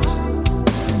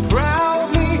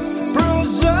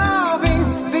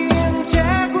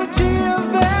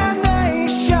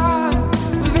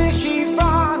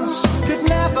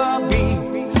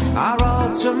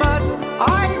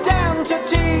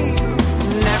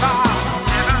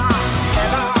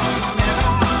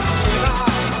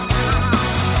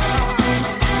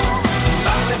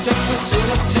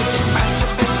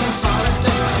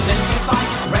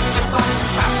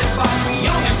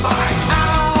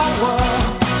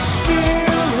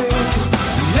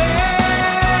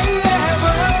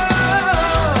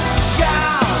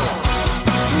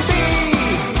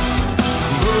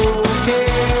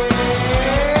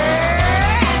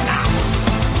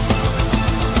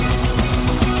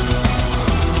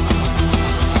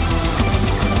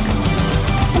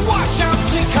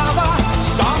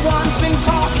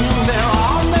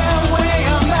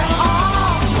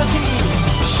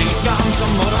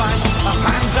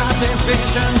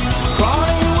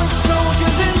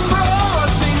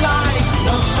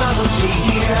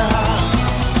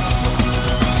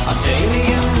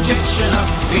 passion of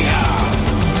fear.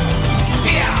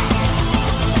 Fear!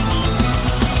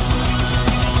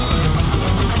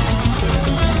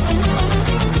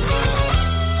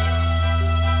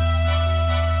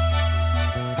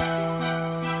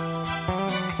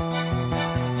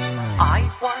 I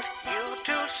want you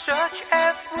to search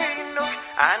every nook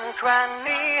and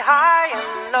cranny, high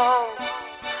and low,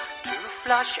 to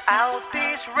flush out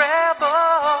these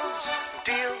rebels,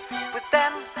 deal with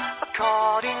them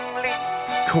accordingly.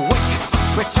 Quick,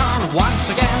 return once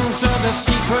again to the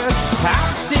secret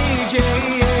passages.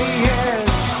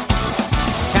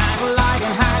 Candlelight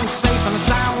in hand, safe and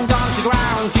sound, on the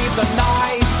ground, keep the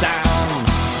noise down.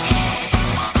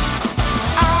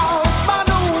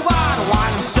 Outmaneuver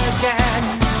once again.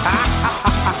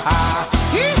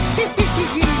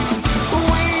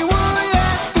 We will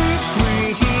let you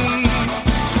free.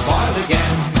 Foiled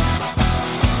again.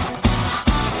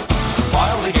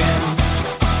 Foiled again.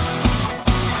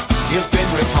 You've been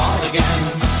recalled again.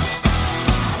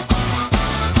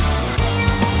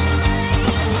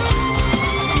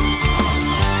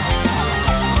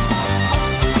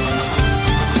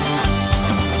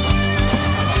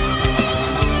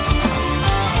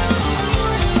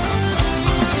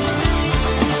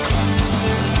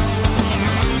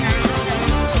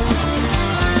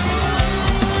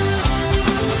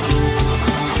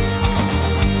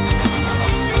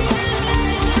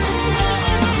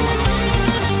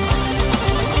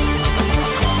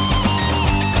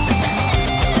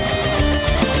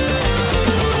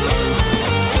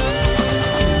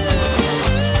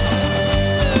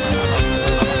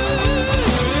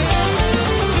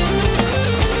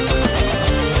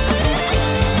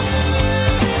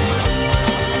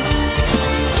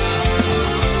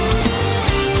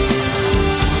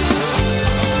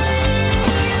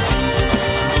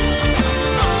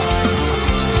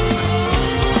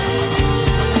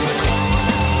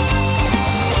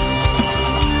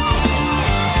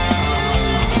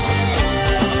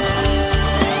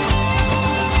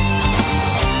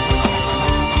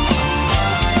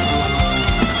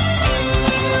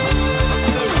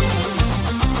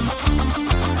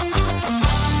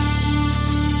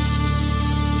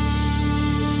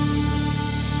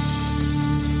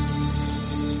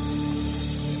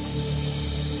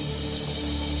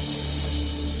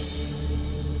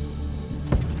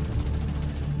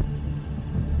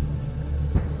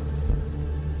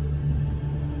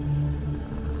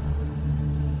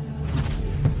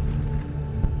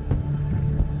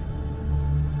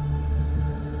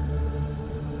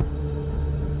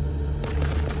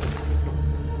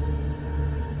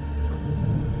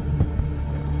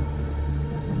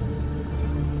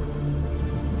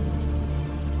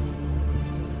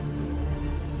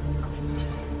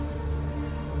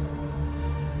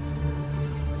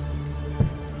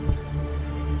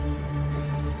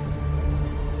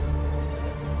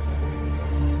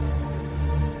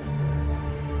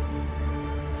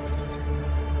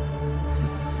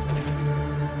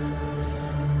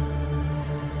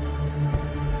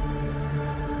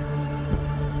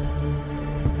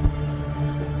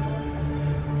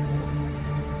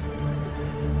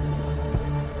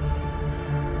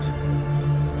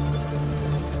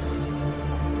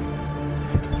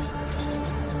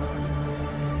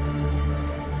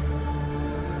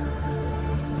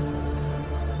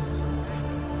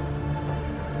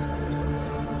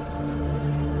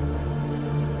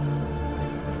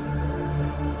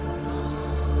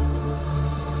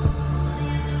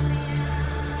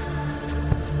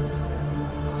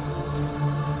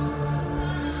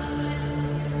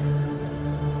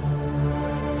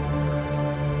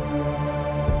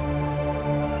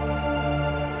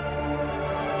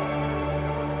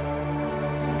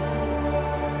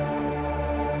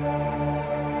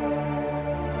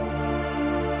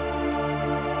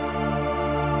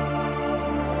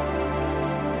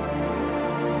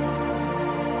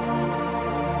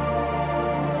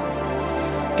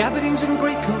 Gabardines and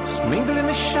greatcoats mingle in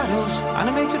the shadows.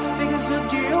 Animated figures of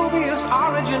dubious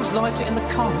origins loiter in the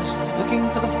corners, looking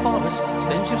for the forest.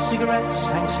 Stench of cigarettes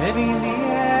hangs heavy in the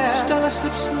air. Stella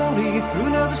slips slowly through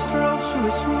nervous throats. Who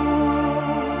is who?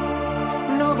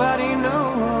 Nobody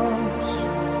knows.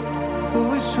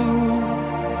 Who is who?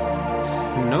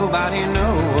 Nobody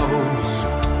knows.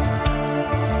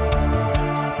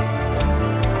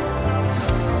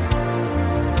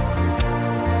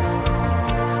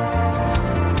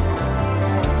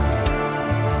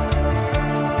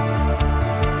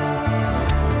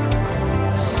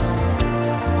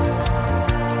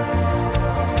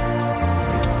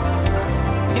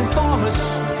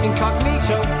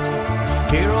 Incognito,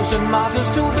 heroes and martyrs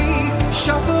to be,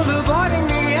 shuffled avoiding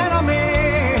the enemy.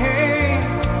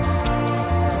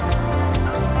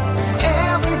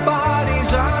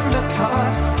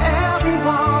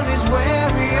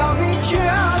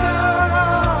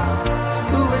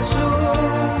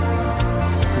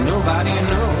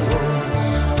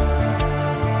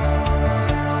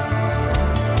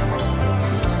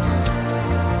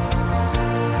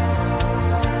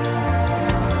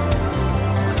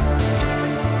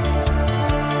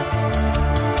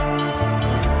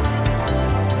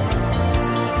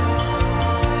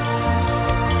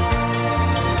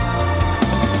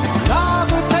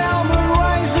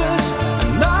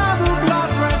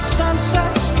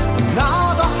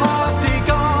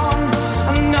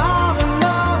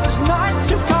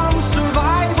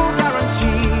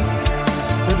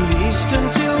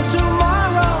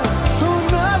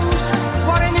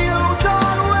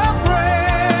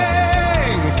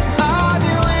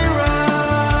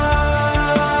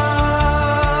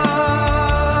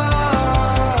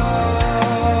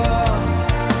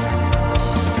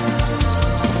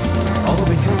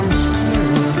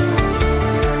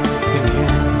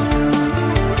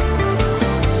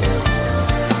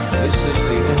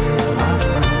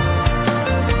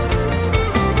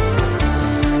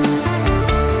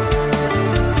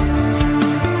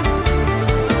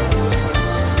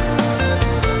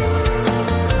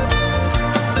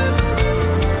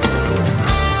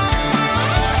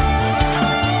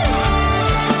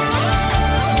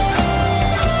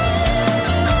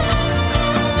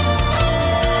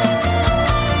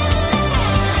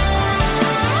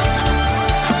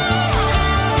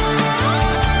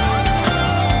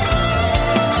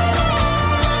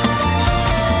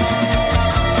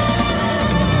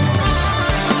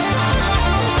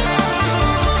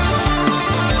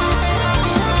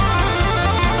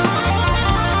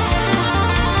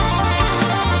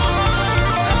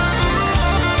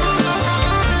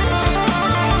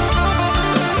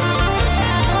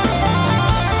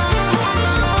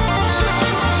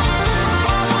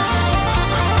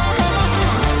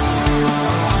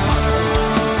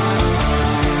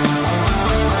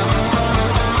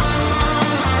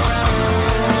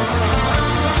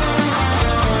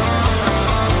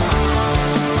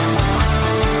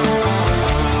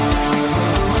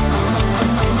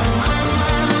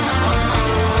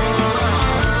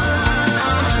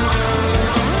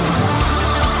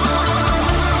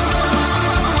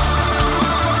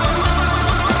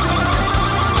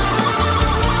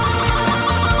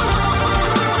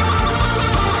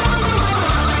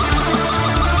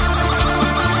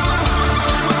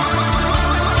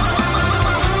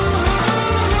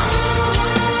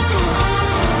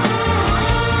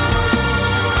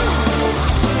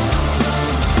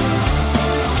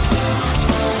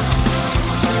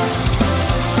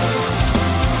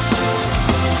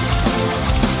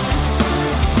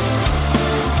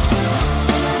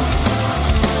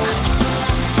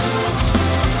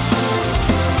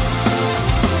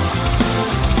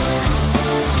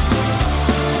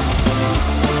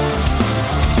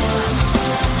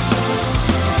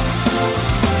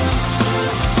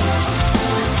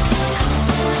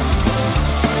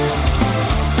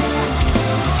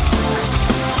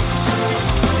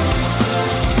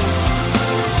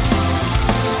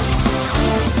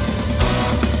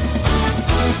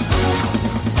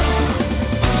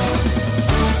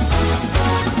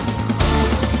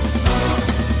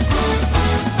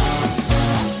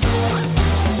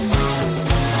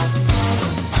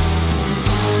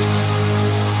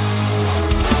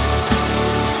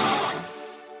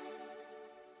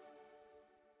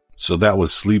 So that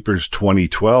was Sleepers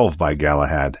 2012 by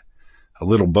Galahad, a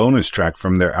little bonus track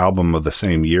from their album of the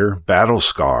same year, Battle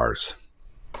Scars.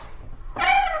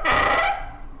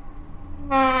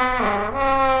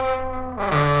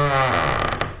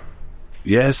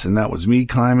 Yes, and that was me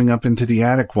climbing up into the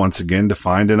attic once again to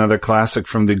find another classic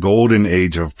from the golden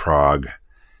age of prog.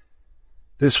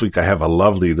 This week I have a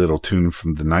lovely little tune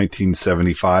from the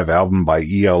 1975 album by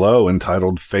ELO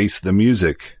entitled Face the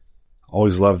Music.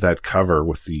 Always love that cover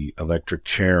with the electric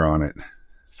chair on it.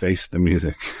 Face the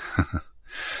Music.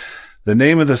 The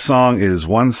name of the song is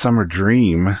One Summer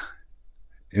Dream.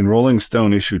 In Rolling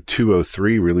Stone issue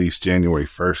 203, released January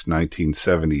 1st,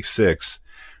 1976,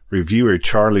 reviewer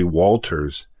Charlie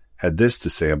Walters had this to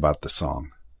say about the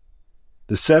song.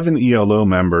 The 7 ELO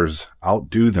members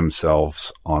outdo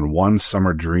themselves on One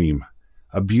Summer Dream,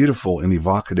 a beautiful and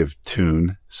evocative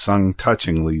tune sung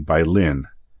touchingly by Lynn.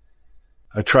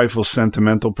 A trifle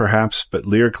sentimental perhaps, but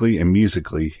lyrically and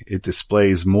musically it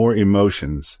displays more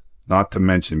emotions, not to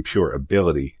mention pure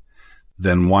ability,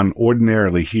 than one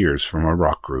ordinarily hears from a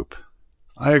rock group.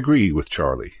 I agree with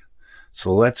Charlie.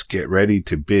 So let's get ready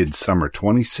to bid summer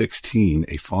 2016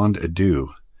 a fond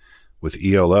adieu with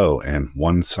ELO and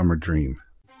One Summer Dream.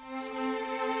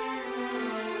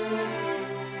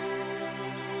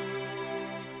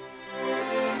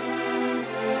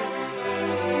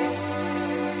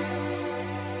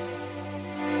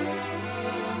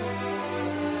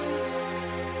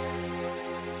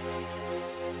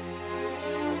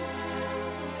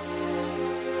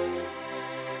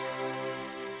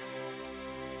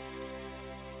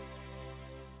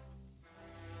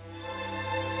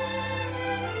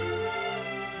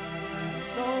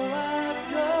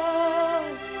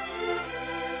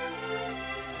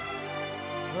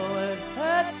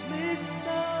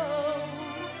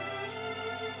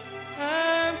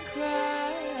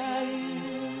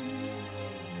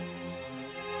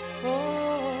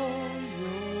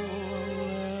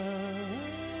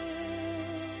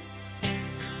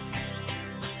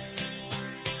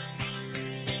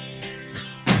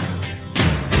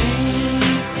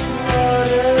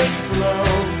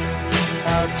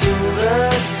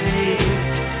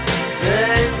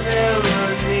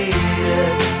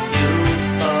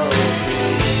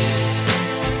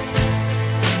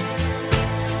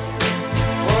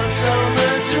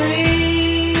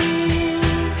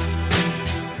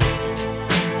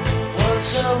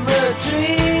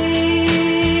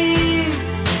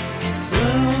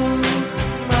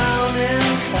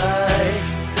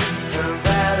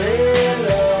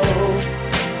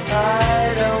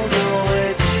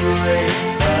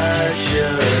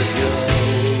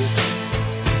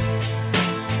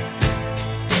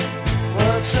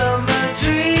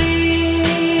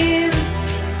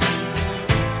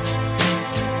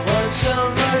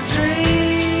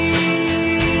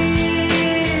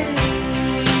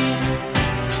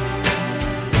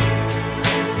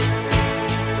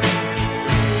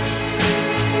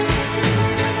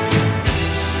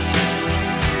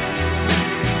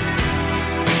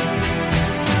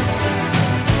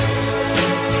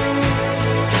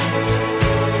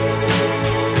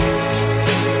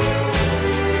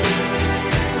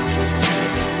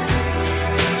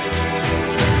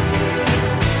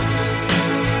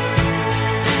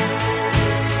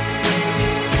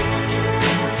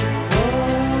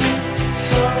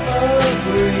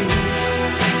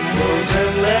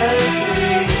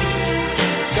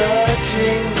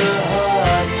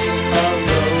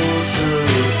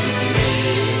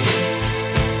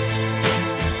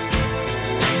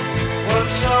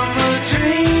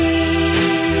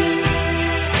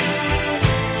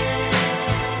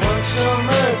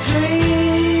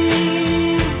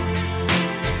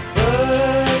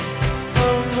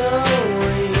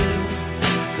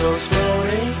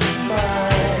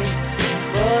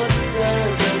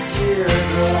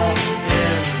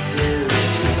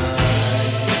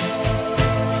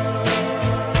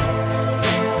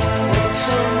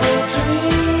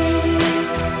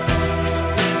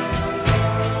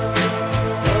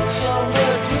 One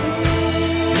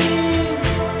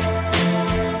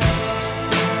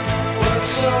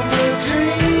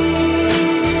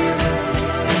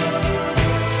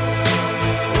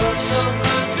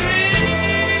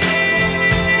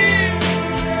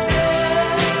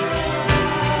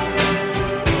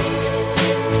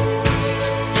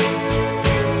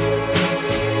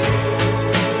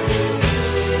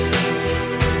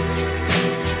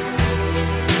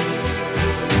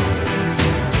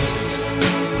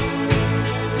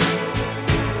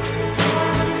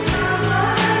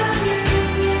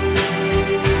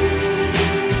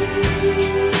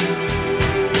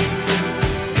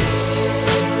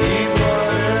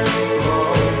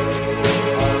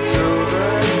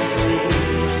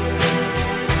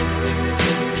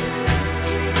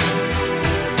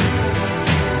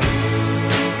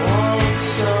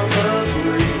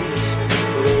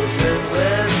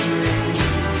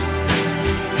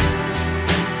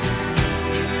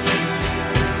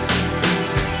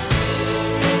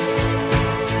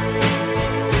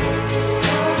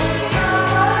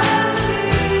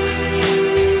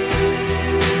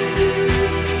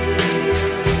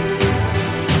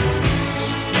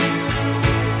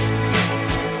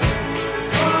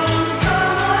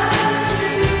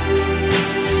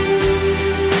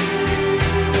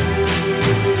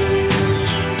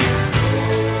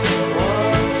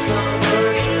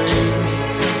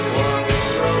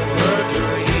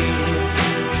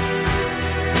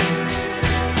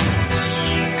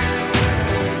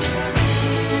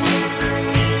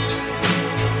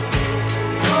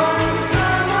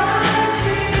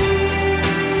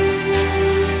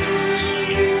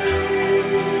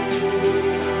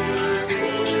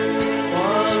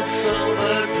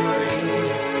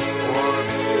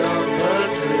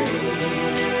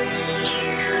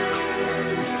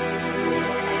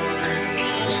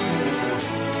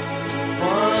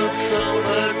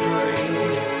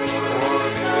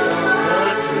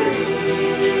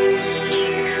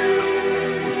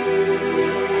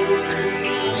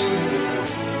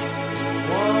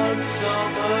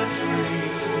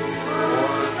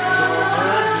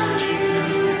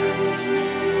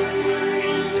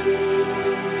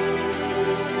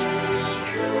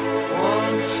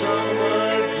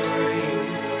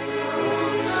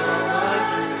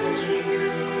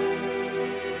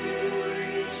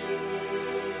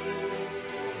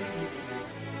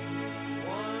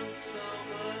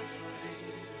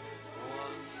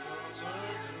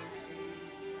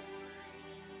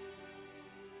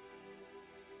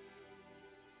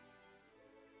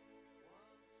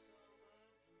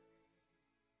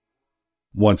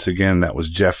Once again, that was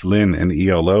Jeff Lynne and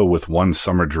ELO with One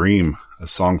Summer Dream, a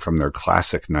song from their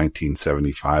classic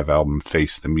 1975 album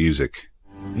Face the Music.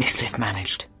 Mischief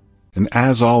managed. And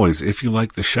as always, if you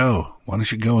like the show, why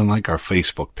don't you go and like our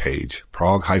Facebook page,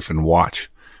 Prog-Watch,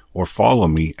 or follow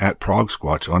me at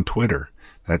Prog-Squatch on Twitter.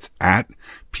 That's at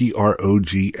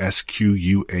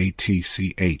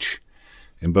PROGSQUATCH.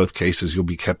 In both cases, you'll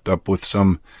be kept up with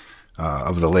some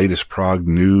of the latest prog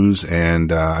news,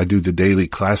 and I do the Daily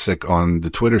Classic on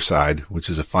the Twitter side, which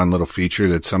is a fun little feature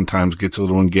that sometimes gets a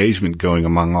little engagement going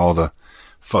among all the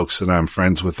folks that I'm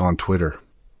friends with on Twitter.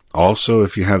 Also,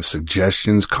 if you have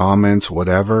suggestions, comments,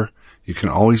 whatever, you can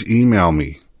always email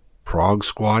me,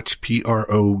 Prog-Squatch,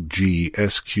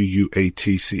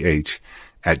 PROGSQUATCH,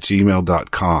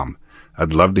 @gmail.com.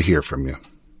 I'd love to hear from you.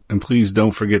 And please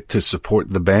don't forget to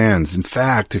support the bands. In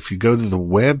fact, if you go to the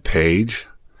web page,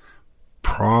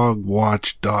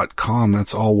 Prog-Watch.com,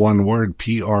 that's all one word,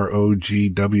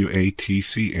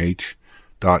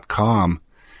 PROGWATCH.com.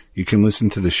 You can listen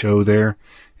to the show there,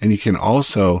 and you can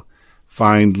also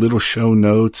find little show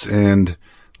notes and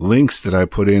links that I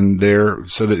put in there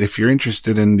so that if you're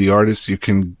interested in the artists, you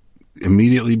can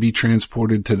immediately be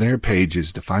transported to their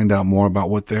pages to find out more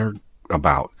about what they're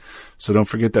about. So don't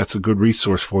forget, that's a good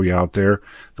resource for you out there.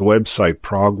 The website,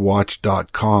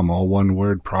 Prog-Watch.com, all one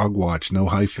word, Prog-Watch, no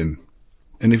hyphen.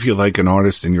 And if you like an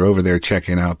artist and you're over there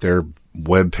checking out their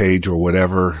webpage or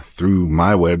whatever through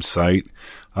my website,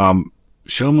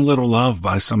 show them a little love,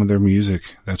 buy some of their music.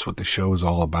 That's what the show is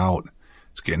all about.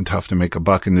 It's getting tough to make a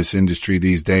buck in this industry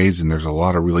these days, and there's a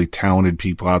lot of really talented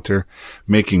people out there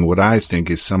making what I think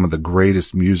is some of the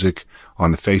greatest music on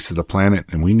the face of the planet,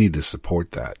 and we need to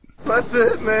support that. That's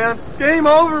it, man. Game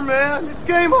over, man. It's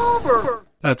game over.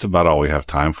 That's about all we have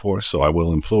time for, so I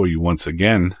will implore you once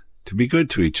again to be good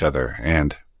to each other,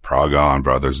 and prog on,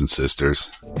 brothers and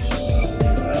sisters.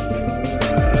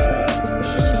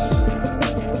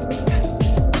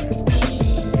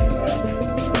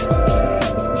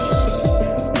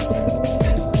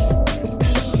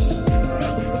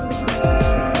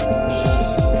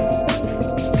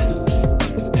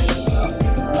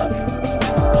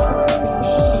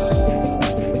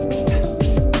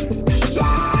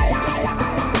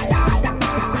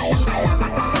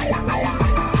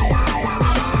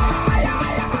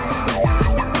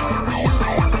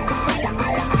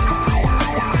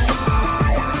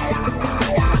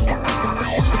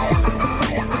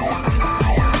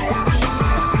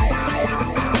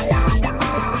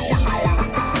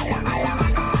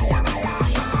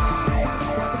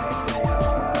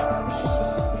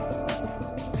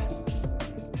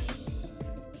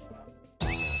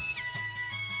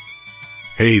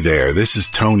 Hey there, this is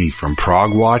Tony from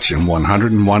Prog-Watch and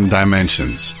 101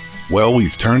 Dimensions. Well,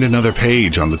 we've turned another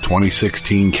page on the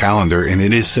 2016 calendar, and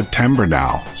it is September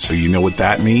now, so you know what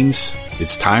that means?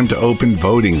 It's time to open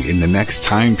voting in the next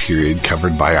time period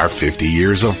covered by our 50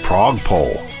 Years of Prog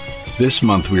poll. This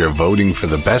month we are voting for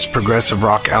the best progressive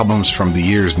rock albums from the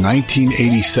years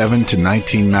 1987 to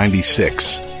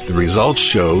 1996. The results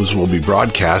shows will be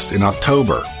broadcast in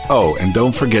October. Oh, and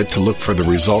don't forget to look for the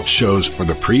results shows for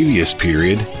the previous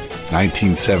period,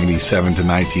 1977 to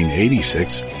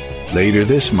 1986, later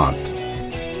this month.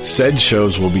 Said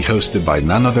shows will be hosted by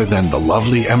none other than the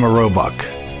lovely Emma Roebuck.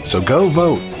 So go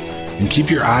vote, and keep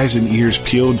your eyes and ears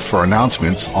peeled for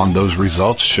announcements on those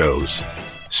results shows.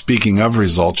 Speaking of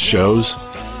results shows,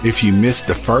 if you missed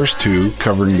the first two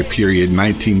covering the period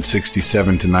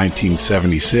 1967 to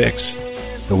 1976,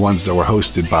 the ones that were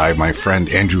hosted by my friend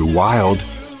Andrew Wild,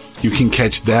 you can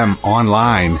catch them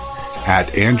online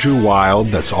at Andrew Wild,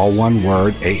 that's all one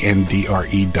word,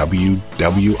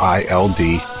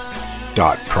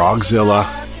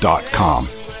 AndrewWild.progzilla.com.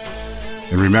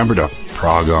 And remember to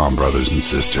prog on, brothers and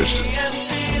sisters.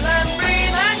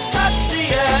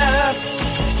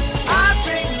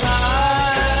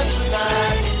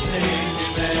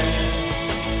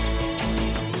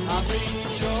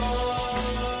 Joy